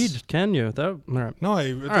efforts. read, can you? That, all right. No,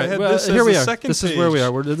 I All right, had well, this here as we the are. second This is where we page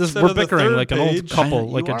are. We're instead we're of the bickering third like an old page. couple,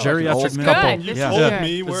 You like a are like an geriatric old man. couple. Good. This You is told good.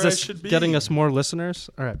 me Is where I this should be. getting us more listeners?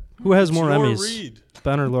 All right. Who has more Your Emmys? read.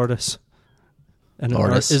 Ben or Lourdes? And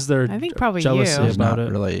Lourdes. is there I think probably jealousy you. There's about not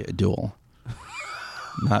it? really a duel.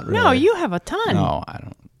 Not really. No, you have a ton. No, I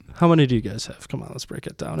don't. How many do you guys have? Come on, let's break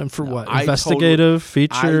it down. And for what? I Investigative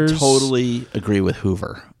features? I totally agree with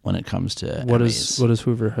Hoover when it comes to What Emmys. does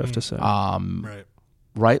Hoover have to say? Right.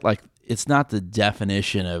 Right? Like, it's not the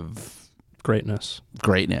definition of Greatness.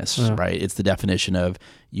 greatness, Yeah. right? It's the definition of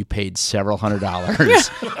you paid several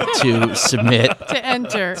 $100s to submit To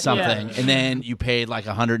enter something, Yeah. and then you paid like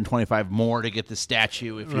 $125 more to get the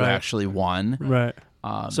statue if you Right. actually won. Right.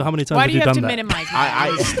 So how many times Why have do you have done to that? minimize my I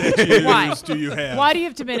awards? Why? Do you have? Why do you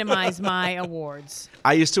have to minimize my awards?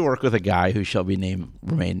 I used to work with a guy who shall remain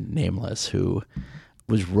nameless, who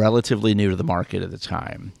was relatively new to the market at the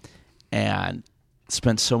time, and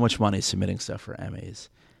spent so much money submitting stuff for Emmys,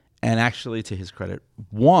 and actually, to his credit,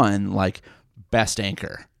 won like Best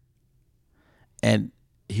Anchor, and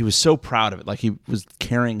he was so proud of it, like he was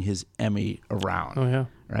carrying his Emmy around. Oh, yeah.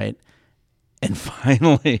 Right, and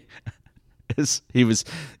finally, he was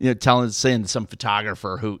saying to some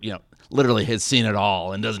photographer who literally has seen it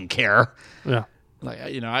all and doesn't care. Yeah. Like,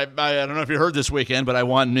 I don't know if you heard this weekend, but I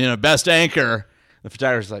won, Best Anchor. The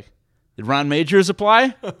photographer's like, did Ron Majors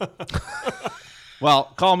apply? Well,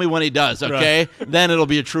 call me when he does, okay? Then it'll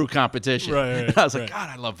be a true competition. Right, And I was like, God,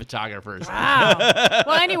 I love photographers. Wow.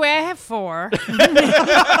 Well, anyway, I have 4.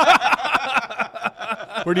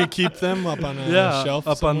 Where do you keep them? Up on a Yeah. shelf?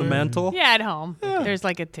 Up on the somewhere? mantle. Yeah, at home. There's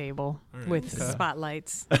like a table with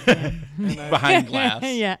spotlights. Behind glass.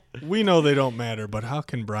 Yeah. We know they don't matter, but how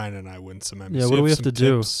can Brian and I win some Emmys? Yeah, what You do we have some to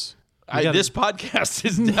do? tips? This podcast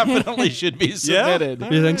is definitely should be submitted.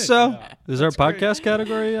 You think so? Is there a podcast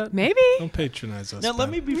category yet? Maybe. Don't patronize us. Now,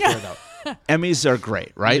 let Ben. me be fair, though. Emmys are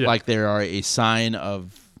great, right? Yeah. Like, they are a sign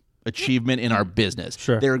of achievement in our business.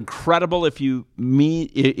 Sure. They're incredible if you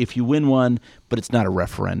win one, but it's not a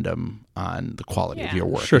referendum on the quality of Yeah. your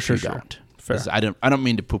work. Sure, if you sure. don't. Fair. I don't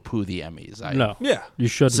mean to poo-poo the Emmys. I No. Yeah. You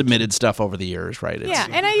should. submitted stuff over the years, right? Yeah,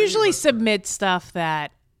 and I usually submit stuff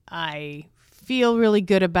that I feel really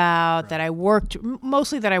good about, that I worked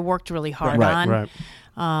really hard on. Right.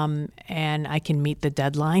 And I can meet the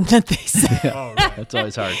deadline that they set. That's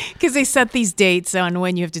always hard. Because they set these dates on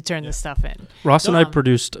when you have to turn the stuff in. Ross and I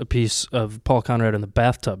produced a piece of Paul Conrad in the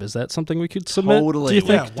bathtub. Is that something we could submit? Totally. Do you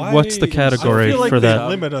think? What's the category I feel like for they that?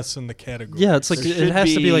 limit us in the category. Yeah, it's like There it has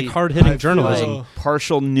to should be like be- hard-hitting I feel journalism. like-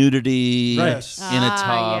 Partial nudity Right. in a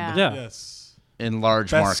tub Yeah. Yes. in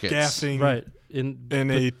large Best markets. gaffing Right. In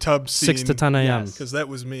a tub scene. 6 to 10 a.m. Because that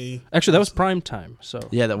was me. Actually, that was prime time. So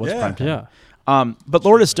Yeah, that was Yeah. prime time. yeah. But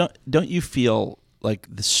Lourdes, don't you feel like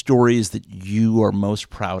the stories that you are most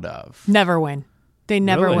proud of Never win. They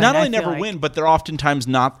never Really? win. not I only feel never like. win, but they're oftentimes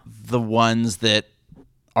not the ones that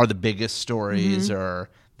are the biggest stories or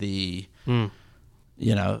the, it's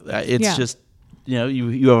Yeah. just,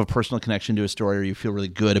 you have a personal connection to a story or you feel really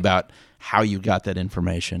good about how you got that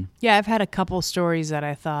information. Yeah, I've had a couple stories that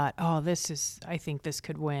I thought, I think this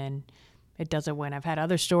could win. It doesn't win. I've had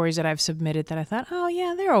other stories that I've submitted that I thought, oh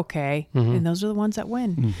yeah, they're okay, and those are the ones that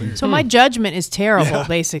win. So my judgment is terrible.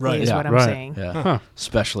 Basically, right. is Yeah, what I'm right. saying. Yeah,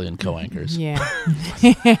 especially in co-anchors. Yeah.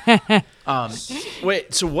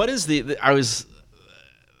 Wait, so what is it's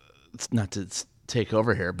not to take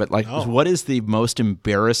over here, but what is the most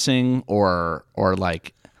embarrassing or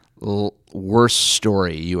like worst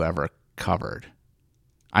story you ever covered?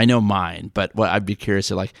 I know mine, but I'd be curious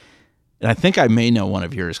to and I think I may know one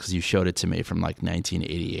of yours because you showed it to me from like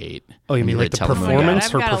 1988. Oh, you when mean were like the telling me about performance,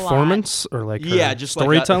 I've her got a lot. performance, or like Yeah, her just like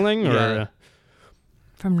storytelling, yeah. or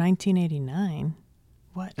From 1989.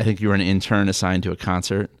 What? I think you were an intern assigned to a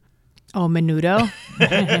concert. Oh, Menudo.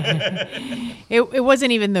 It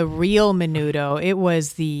wasn't even the real Menudo. It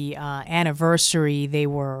was the anniversary. They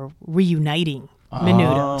were reuniting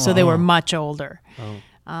Menudo, so they were much older.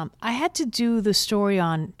 I had to do the story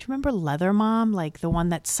on. Do you remember Leather Mom, like the one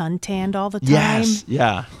that suntanned all the time? Yes,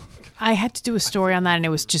 yeah. I had to do a story on that, and it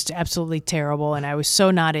was just absolutely terrible. And I was so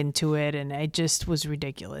not into it, and it just was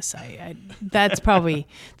ridiculous. That's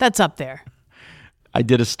up there. I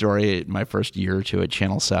did a story my first year or two at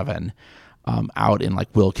Channel 7 out in like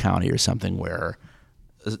Will County or something where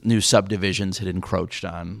new subdivisions had encroached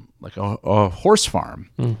on like a horse farm.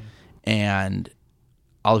 And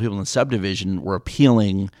all the people in the subdivision were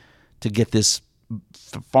appealing to get this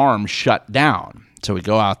farm shut down. So we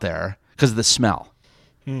go out there because of the smell.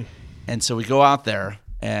 And so we go out there,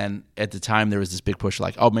 and at the time there was this big push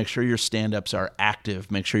like, oh, make sure your stand-ups are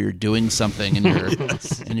active. Make sure you're doing something in your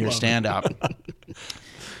in your stand-up.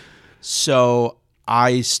 So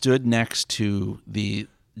I stood next to the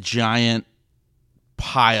giant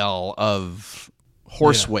pile of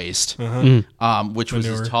horse waste, which was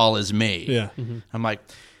as tall as me. Yeah. I'm like,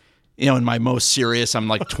 in my most serious, I'm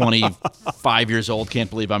like 25 years old. Can't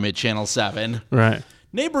believe I'm at Channel 7. right.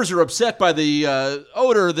 Neighbors are upset by the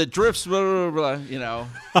odor that drifts, blah, blah, blah,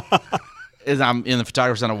 As I'm in the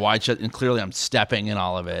photographer's on a wide shot, and clearly I'm stepping in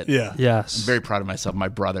all of it. Yeah. Yes. I'm very proud of myself. My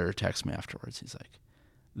brother texts me afterwards. He's like,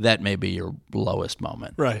 that may be your lowest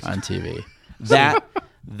moment Right. on TV.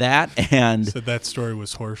 That and So that story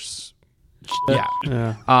was horse. yeah.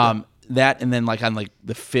 Yeah. That and then like on like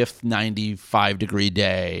the fifth 95-degree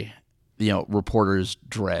day, reporters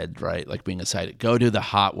dread, right? Like being excited. Go do the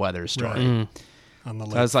hot weather story. On the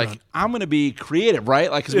So I was like, front. I'm going to be creative,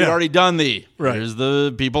 right? Like, because we'd Yeah. already done Right. here's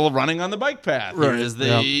the people running on the bike path. Right. Here's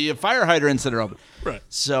the fire hydrants that are open. Right.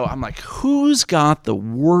 So I'm like, who's got the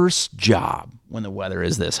worst job when the weather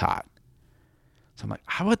is this hot? So I'm like,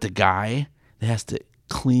 how about the guy that has to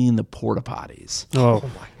clean the porta potties? Oh,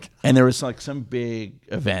 And there was like some big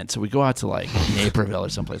event. So we go out to like Naperville or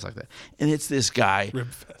someplace like that. And it's this guy.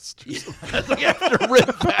 Ribfest. It's like after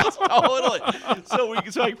Ribfest.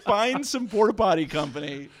 Totally. So I find some porta potty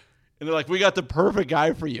company, and they're like, "We got the perfect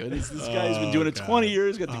guy for you." And it's this guy who's been doing it 20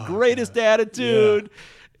 years, got the greatest attitude.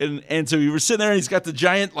 Yeah. And so we were sitting there, and he's got the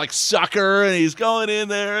giant like sucker, and he's going in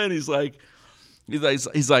there, and he's like,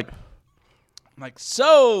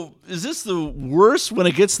 so is this the worst when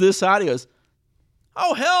it gets this hot? He goes,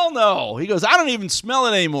 oh, hell no. He goes, I don't even smell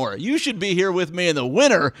it anymore. You should be here with me in the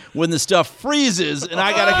winter when the stuff freezes and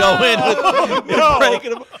I got to go in and break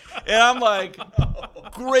it. And I'm like,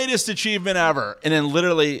 greatest achievement ever. And then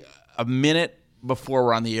literally a minute before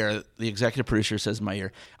we're on the air, the executive producer says in my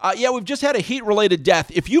ear, yeah, we've just had a heat-related death.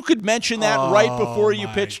 If you could mention that right before you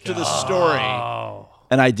pitched to the story.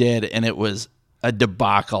 And I did, and it was a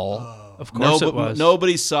debacle. of course it was.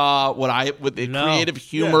 Nobody saw with the creative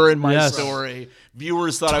humor in my Yes. story.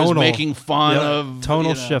 Viewers thought I was making fun of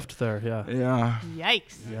tonal shift there. Yeah. Yeah,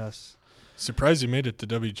 Yikes. Yes. Surprised you made it to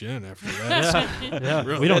WGN after that.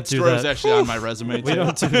 Yeah. We don't that do story was that. actually on my resume. We too.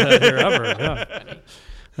 don't do that here ever. Yeah.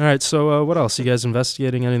 All right, so what else? You guys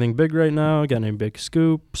investigating anything big right now? Got any big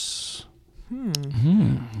scoops?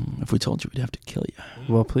 If we told you, we'd have to kill you.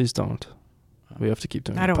 Well, please don't. We have to keep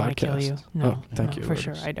doing I don't the want to kill podcast. you. No, thank no, you. for Lourdes.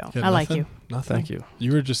 sure. I don't. Got I like you. Nothing? Thank you.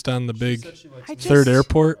 You were just on the big I third just-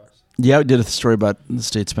 airport. Yeah, we did a story about the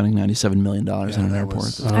state spending $97 million on an that airport.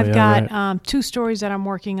 was- Oh, I've yeah, got right. 2 stories that I'm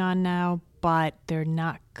working on now, but they're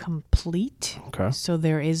not complete. Okay. So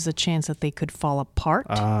there is a chance that they could fall apart,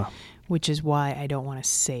 Ah, which is why I don't want to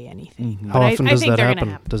say anything. Mm-hmm. But how often I does think that they're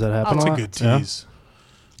gonna happen? Does that happen That's a a lot? good Yeah? tease.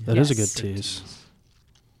 That is a Yes. good tease.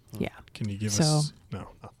 Yeah. Can you give So- us? No,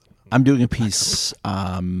 nothing. I'm doing a piece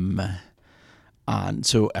on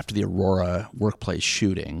so after the Aurora workplace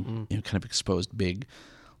shooting, kind of exposed big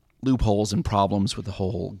loopholes and problems with the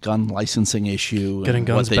whole gun licensing issue Getting and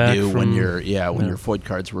guns what they back do when from- your FOID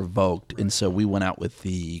card's revoked. And so we went out with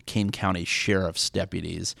the Kane County Sheriff's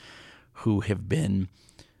deputies who have been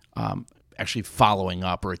actually following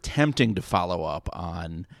up or attempting to follow up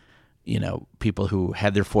on people who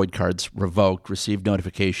had their FOID cards revoked, received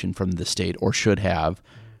notification from the state or should have,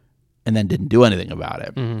 and then didn't do anything about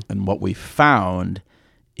it. And what we found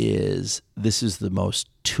is this is the most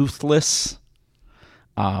toothless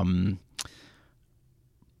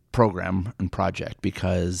program and project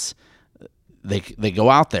because they go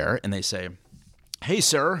out there and they say, "Hey,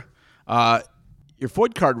 sir, your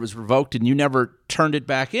FOID card was revoked and you never turned it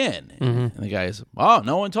back in." And the guy is, "Oh,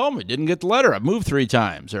 no one told me. Didn't get the letter. I've moved 3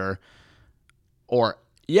 times." Or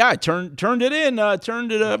yeah, I turned it in.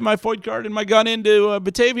 Turned my FOID card and my gun into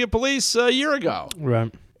Batavia Police a year ago.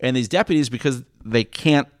 Right. And these deputies, because they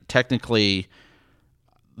can't technically,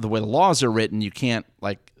 the way the laws are written, you can't,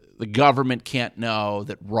 like, the government can't know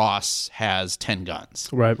that Ross has 10 guns.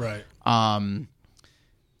 Right. Right.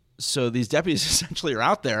 So these deputies essentially are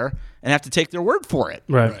out there and have to take their word for it.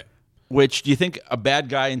 Right. Right. Which, do you think a bad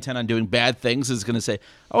guy intent on doing bad things is going to say,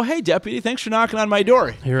 "Oh, hey, deputy, thanks for knocking on my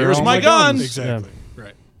door. Here are Here's all my my gun." guns. Exactly.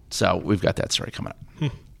 Right. So we've got that story coming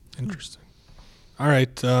up. Interesting. All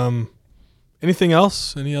right. Anything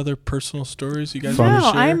else? Any other personal stories you guys Fun. want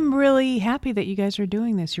No, to share? I'm really happy that you guys are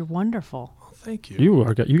doing this. You're wonderful. Thank you.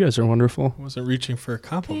 You guys are wonderful. I wasn't reaching for a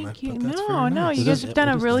compliment, Thank you. but that's No, very no, nice. you It guys is- have done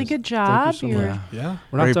it a is really nice. good Thank job. you so You're much. Yeah.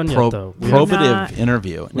 We're not done yet, though. Probative not-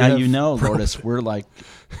 interview. Now have- you know, Lourdes, we're like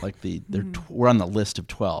we're on the list of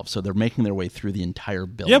 12, so they're making their way through the entire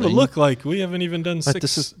building. Yeah, but look, like we haven't even done 6.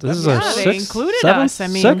 This is episodes. our Yeah, they sixth, included seventh, us. I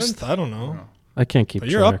mean- sixth? Seventh? I don't know. I can't keep But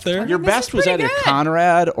you're track. up there. your This best is was pretty either good.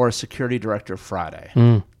 Conrad or security director Friday.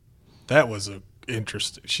 That was a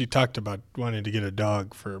interesting. She talked about wanting to get a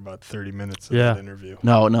dog for about 30 minutes of Yeah. that interview.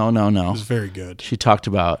 No. It was very good. She talked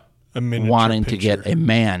about A miniature wanting to get picture. a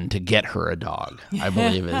man to get her a dog. I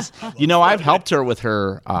believe is. I've helped her with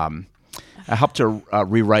her. I helped her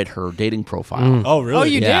rewrite her dating profile. Oh, really? Oh,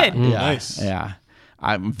 you Yeah, did? yeah, Nice. Yeah,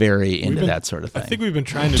 I'm very into been- that sort of I thing. think we've been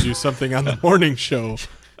trying to do something on the morning show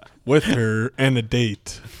with her and a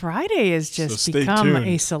date. Friday has just stay become tuned.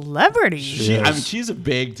 a celebrity. She's a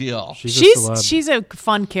big deal. She's a celeb. She's a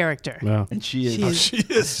fun character. Yeah. And she is. She's-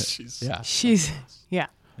 She is. She's. yeah. She's yeah.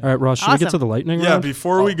 All right, Ross, should we get Awesome. to the lightning Yeah, round?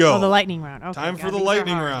 before we go. Oh, the lightning round. Okay, Time God, for the these are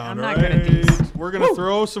lightning hard. round. I'm all not good at right? these. We're going to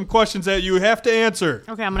throw some questions at you. You have to answer.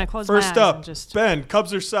 Okay, I'm gonna close First my eyes up, and just. Ben,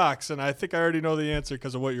 Cubs or Sox? And I think I already know the answer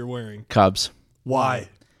because of what you're wearing. Cubs. Why?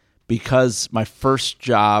 Because my first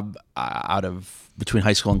job between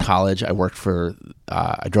high school and college, I worked for,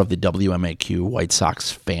 I drove the WMAQ White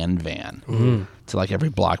Sox fan van to like every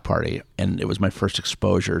block party. And it was my first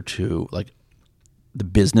exposure to like the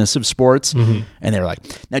business of sports. And they were like,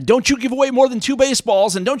 "Now don't you give away more than 2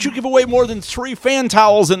 baseballs and don't you give away more than 3 fan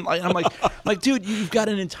towels." And I'm like, dude, you've got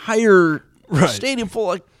an entire stadium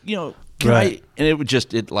full of, can Right. I? And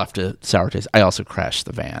it left a sour taste. I also crashed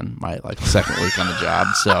the van my second week on the job.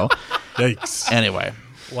 So Yikes. anyway,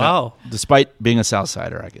 Wow. despite being a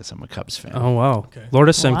Southsider, I guess I'm a Cubs fan. Oh, wow.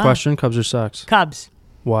 Lourdes, same Wow. question. Cubs or Sox? Cubs.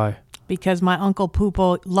 Why? Because my uncle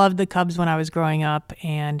Poopo loved the Cubs when I was growing up,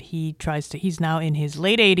 and he's now in his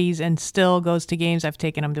late 80s and still goes to games. I've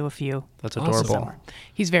taken him to a few. That's Awesome. adorable.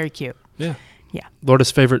 He's very cute. Yeah. Yeah.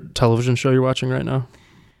 Lourdes, favorite television show you're watching right now?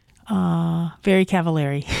 Very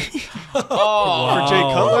Cavallari. For Jay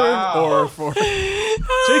Cutler or for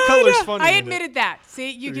Jay Cutler's funny. I in it. admitted that.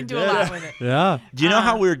 See, you can do a lot with it. Yeah. Do you know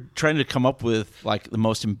how we were trying to come up with the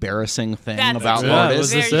most embarrassing thing That's about it. Yeah, Lourdes?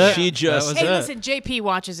 was this Very it? She just That was Hey, it. listen, JP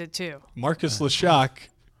watches it too. Marcus Leshock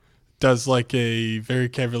does a very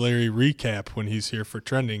Cavallari recap when he's here for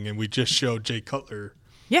trending, and we just showed Jay Cutler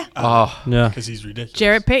Yeah. Yeah. because he's ridiculous.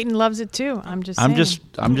 Jarrett Payton loves it too. I'm just I'm saying.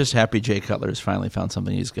 I'm just happy Jay Cutler has finally found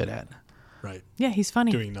something he's good at. Right. Yeah, he's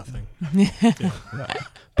funny. Doing nothing.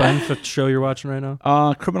 Ben, the show you're watching right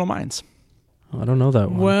now? Criminal Minds. I don't know that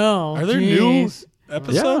one. Well, Are there new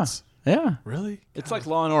episodes? Yeah. Really? It's like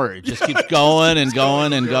Law and Order. It just keeps going and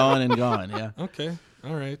going and going and going. Yeah. Okay.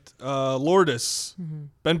 All right. Lourdes,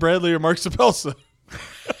 Ben Bradley or Mark Sapelsa?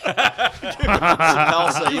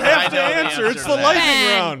 Elsa, You have to answer. It's the lightning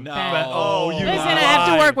round. Ben. Oh, you Listen, I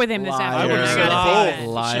have to work with him this Liar. afternoon. I would've I said gotta both. say that.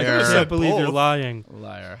 Liar. I can't believe you're both. lying.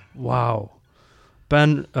 Liar. Wow.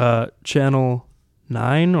 Ben, Channel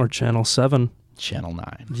 9 or Channel 7? Channel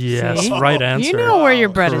 9. Yes, See? right answer. You know where your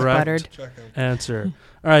bread is Correct buttered. Answer.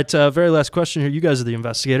 All right, very last question here. You guys are the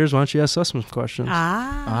investigators. Why don't you ask us some questions?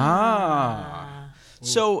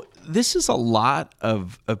 So this is a lot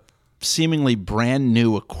of seemingly brand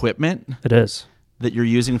new equipment It is. that you're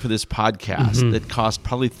using for this podcast that cost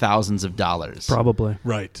probably thousands of dollars. Probably.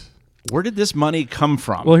 Right. Where did this money come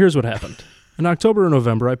from? Well, here's what happened. In October or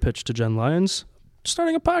November, I pitched to Jen Lyons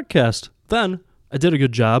starting a podcast. Then I did a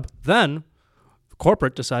good job. Then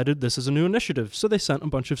corporate decided this is a new initiative, so they sent a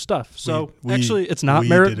bunch of stuff. So actually, it's not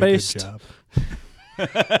merit-based.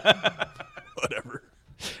 Whatever.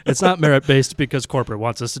 It's not merit-based because corporate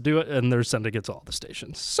wants us to do it, and they're sending it to all the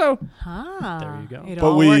stations. So there you go. It But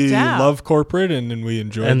all we worked out. love corporate, and we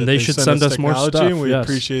enjoy And that they should send us more technology, stuff, and we yes.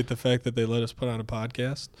 appreciate the fact that they let us put on a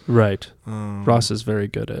podcast. Right. Ross is very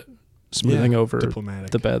good at smoothing over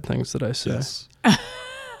diplomatic. the bad things that I say. Yes.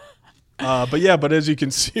 But as you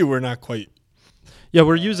can see, we're not quite. Yeah,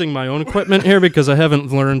 we're using my own equipment here because I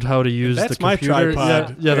haven't learned how to use That's the my computer.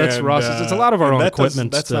 tripod. Yeah, that's and, Ross's. It's a lot of our own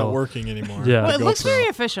equipment That's still. not working anymore. Yeah. Well, it The looks GoPro. very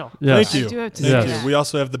official. Yes. Thank I do you. have to Thank say you. that. We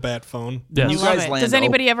also have the bat phone. Yes. You Love guys it. land Does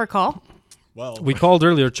anybody ever call? Well, We called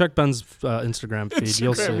earlier. Check Ben's Instagram feed.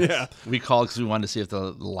 You'll see. yeah. We called because we wanted to see if the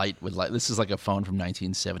light would light. This is like a phone from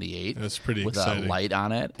 1978 That's pretty with exciting. a light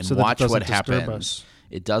on it, and So that it watch doesn't what disturb happens. us.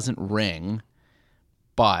 It doesn't ring,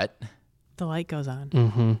 but The light goes on.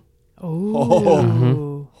 Mm-hmm.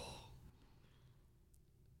 Oh.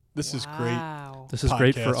 This is great. Wow. This is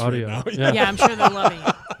great for Podcast right audio. now. Yeah. Yeah, I'm sure they're loving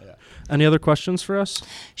it. Any other questions for us?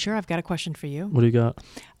 Sure, I've got a question for you. What do you got?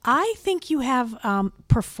 I think you have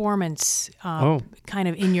performance kind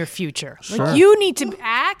of in your future. Sure. Like you need to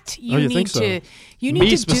act. You you need think so? to. You need Me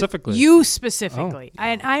to specifically? You specifically.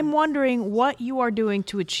 And I'm wondering what you are doing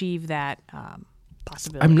to achieve that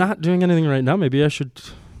possibility. I'm not doing anything right now. Maybe I should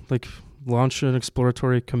launch an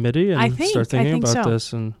exploratory committee and start thinking about so.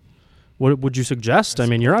 this. And what would you suggest? I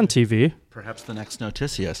mean, you're on TV. perhaps the next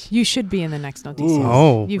Noticias. You should be in the next Noticias. Ooh.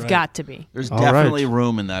 Oh, You've right. got to be. There's All definitely right.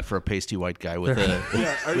 room in that for a pasty white guy with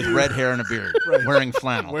with red hair and a beard, wearing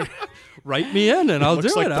flannel. write me in and I'll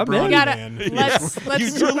Looks do like it. the I'm Brownie in. Gotta, Man. let's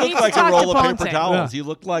You do we look need to like a talk to roll of paper Ponce. towels. Yeah. You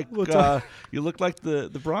look like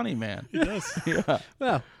the Brawny Man. Yes. Yeah,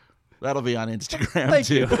 Well, that'll be on Instagram Thank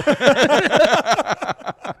too. you.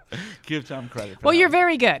 Give Tom credit. For Well, that you're one.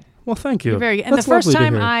 very good. well, thank you. You're very good. And That's the first lovely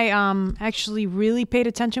to time hear. I actually really paid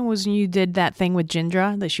attention was when you did that thing with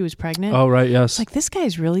Jindra, that she was pregnant. Oh, right, yes. It's like, this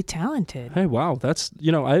guy's really talented. Hey, wow, that's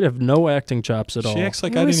I have no acting chops at all. She acts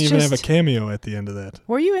like It I was didn't even have a just- cameo at the end of that.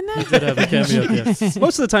 Were you in that? Did have a cameo at the end.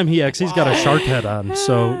 Most of the time he acts, he's got a shark head on,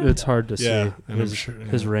 so it's hard to Yeah, see and I'm his, sure-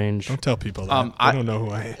 his range. Don't tell people that. I I don't know who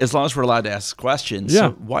I am. As long as we're allowed to ask questions. Yeah.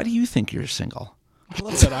 So why do you think you're single? I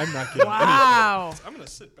love that I'm not getting Wow. I'm going to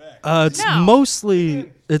sit back. It's No.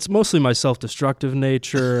 mostly my self-destructive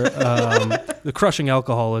nature. The crushing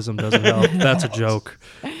alcoholism doesn't help. That's a joke.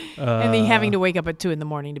 And then having to wake up at 2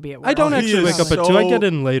 a.m. to be at work. I don't he actually is wake up at 2. I get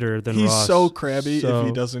in later than He's Ross. so crabby So- if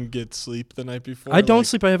he doesn't get sleep the night before. I don't like,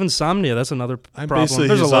 sleep. I have insomnia. That's another I'm problem. basically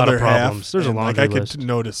There's a his lot other of problems. half, There's a and, laundry I could list.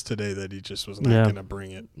 notice today that he just was not Yeah. going to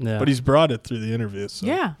bring it. Yeah. But he's brought it through the interview. So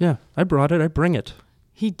Yeah, Yeah, I brought it. I bring it.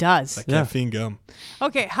 he does. Like Yeah. caffeine gum.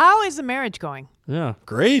 Okay, how is the marriage going? Yeah.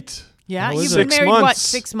 Great. Yeah, How you've is been it? married, 6 what, months.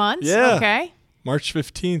 6 months? Yeah. Okay. March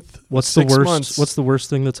 15th. What's the 6 worst? months. What's the worst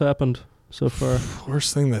thing that's happened so far?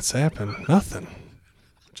 worst thing that's happened? Nothing.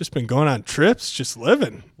 Just been going on trips, just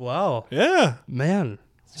living. Wow, Yeah. man.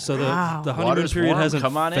 So Wow. the honeymoon Water's period warm. hasn't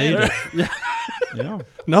Come on in. faded. Yeah.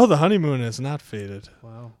 No, the honeymoon has not faded.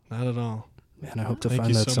 Wow, Not at all. man. I hope to Thank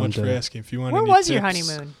find you that so much for someday. asking. If you want Where any was your tips,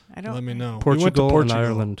 honeymoon? I don't. let me know. We went to Portugal, Portugal and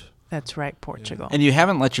Ireland. That's right, Portugal. And you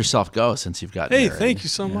haven't let yourself go since you've gotten Hey, married. thank you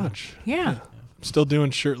so Yeah. much. Yeah. I'm still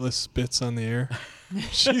doing shirtless bits on the air.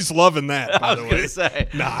 She's loving that, by the way. Say.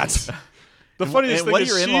 Not. The funniest And thing what do is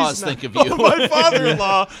your she's in-laws not- think of you? My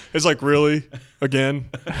father-in-law is like, really? Again?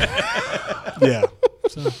 Yeah.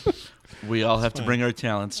 So, We all have to bring our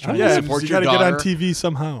talents. Try yeah, to support you your got to get daughter. on TV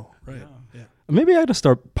somehow. Right. Yeah. Maybe I got to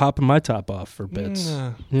start popping my top off for bits.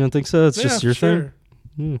 You don't think so? It's just your thing.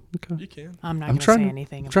 Okay. You can. I'm not I'm going to trying. say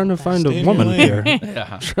anything. I'm trying to about find Stay a in woman your lane. here.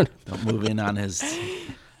 Yeah. Don't move in on his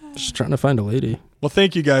Just trying to find a lady. Well,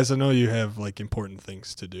 thank you guys. I know you have like important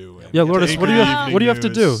things to do. And Yeah, Lourdes, what do you have to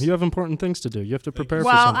do? news. You have important things to do. You have to prepare for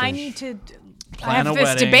Well, something. I need to. Plan I have a this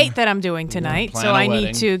wedding. debate that I'm doing tonight, plan so a I wedding.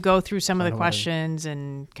 need to go through some of the Plan a wedding. questions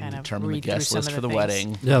and kind of Determine the read through guest some list of for the things.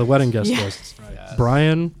 wedding. Yeah, the wedding guest Yeah. list.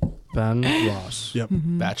 Brian, Ben, Ross. Yep.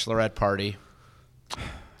 Bachelorette party.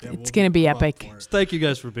 It's going to be epic. Thank you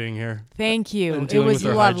guys for being here. Thank you. And It dealing was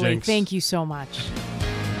with our lovely. hijinks. Thank you so much.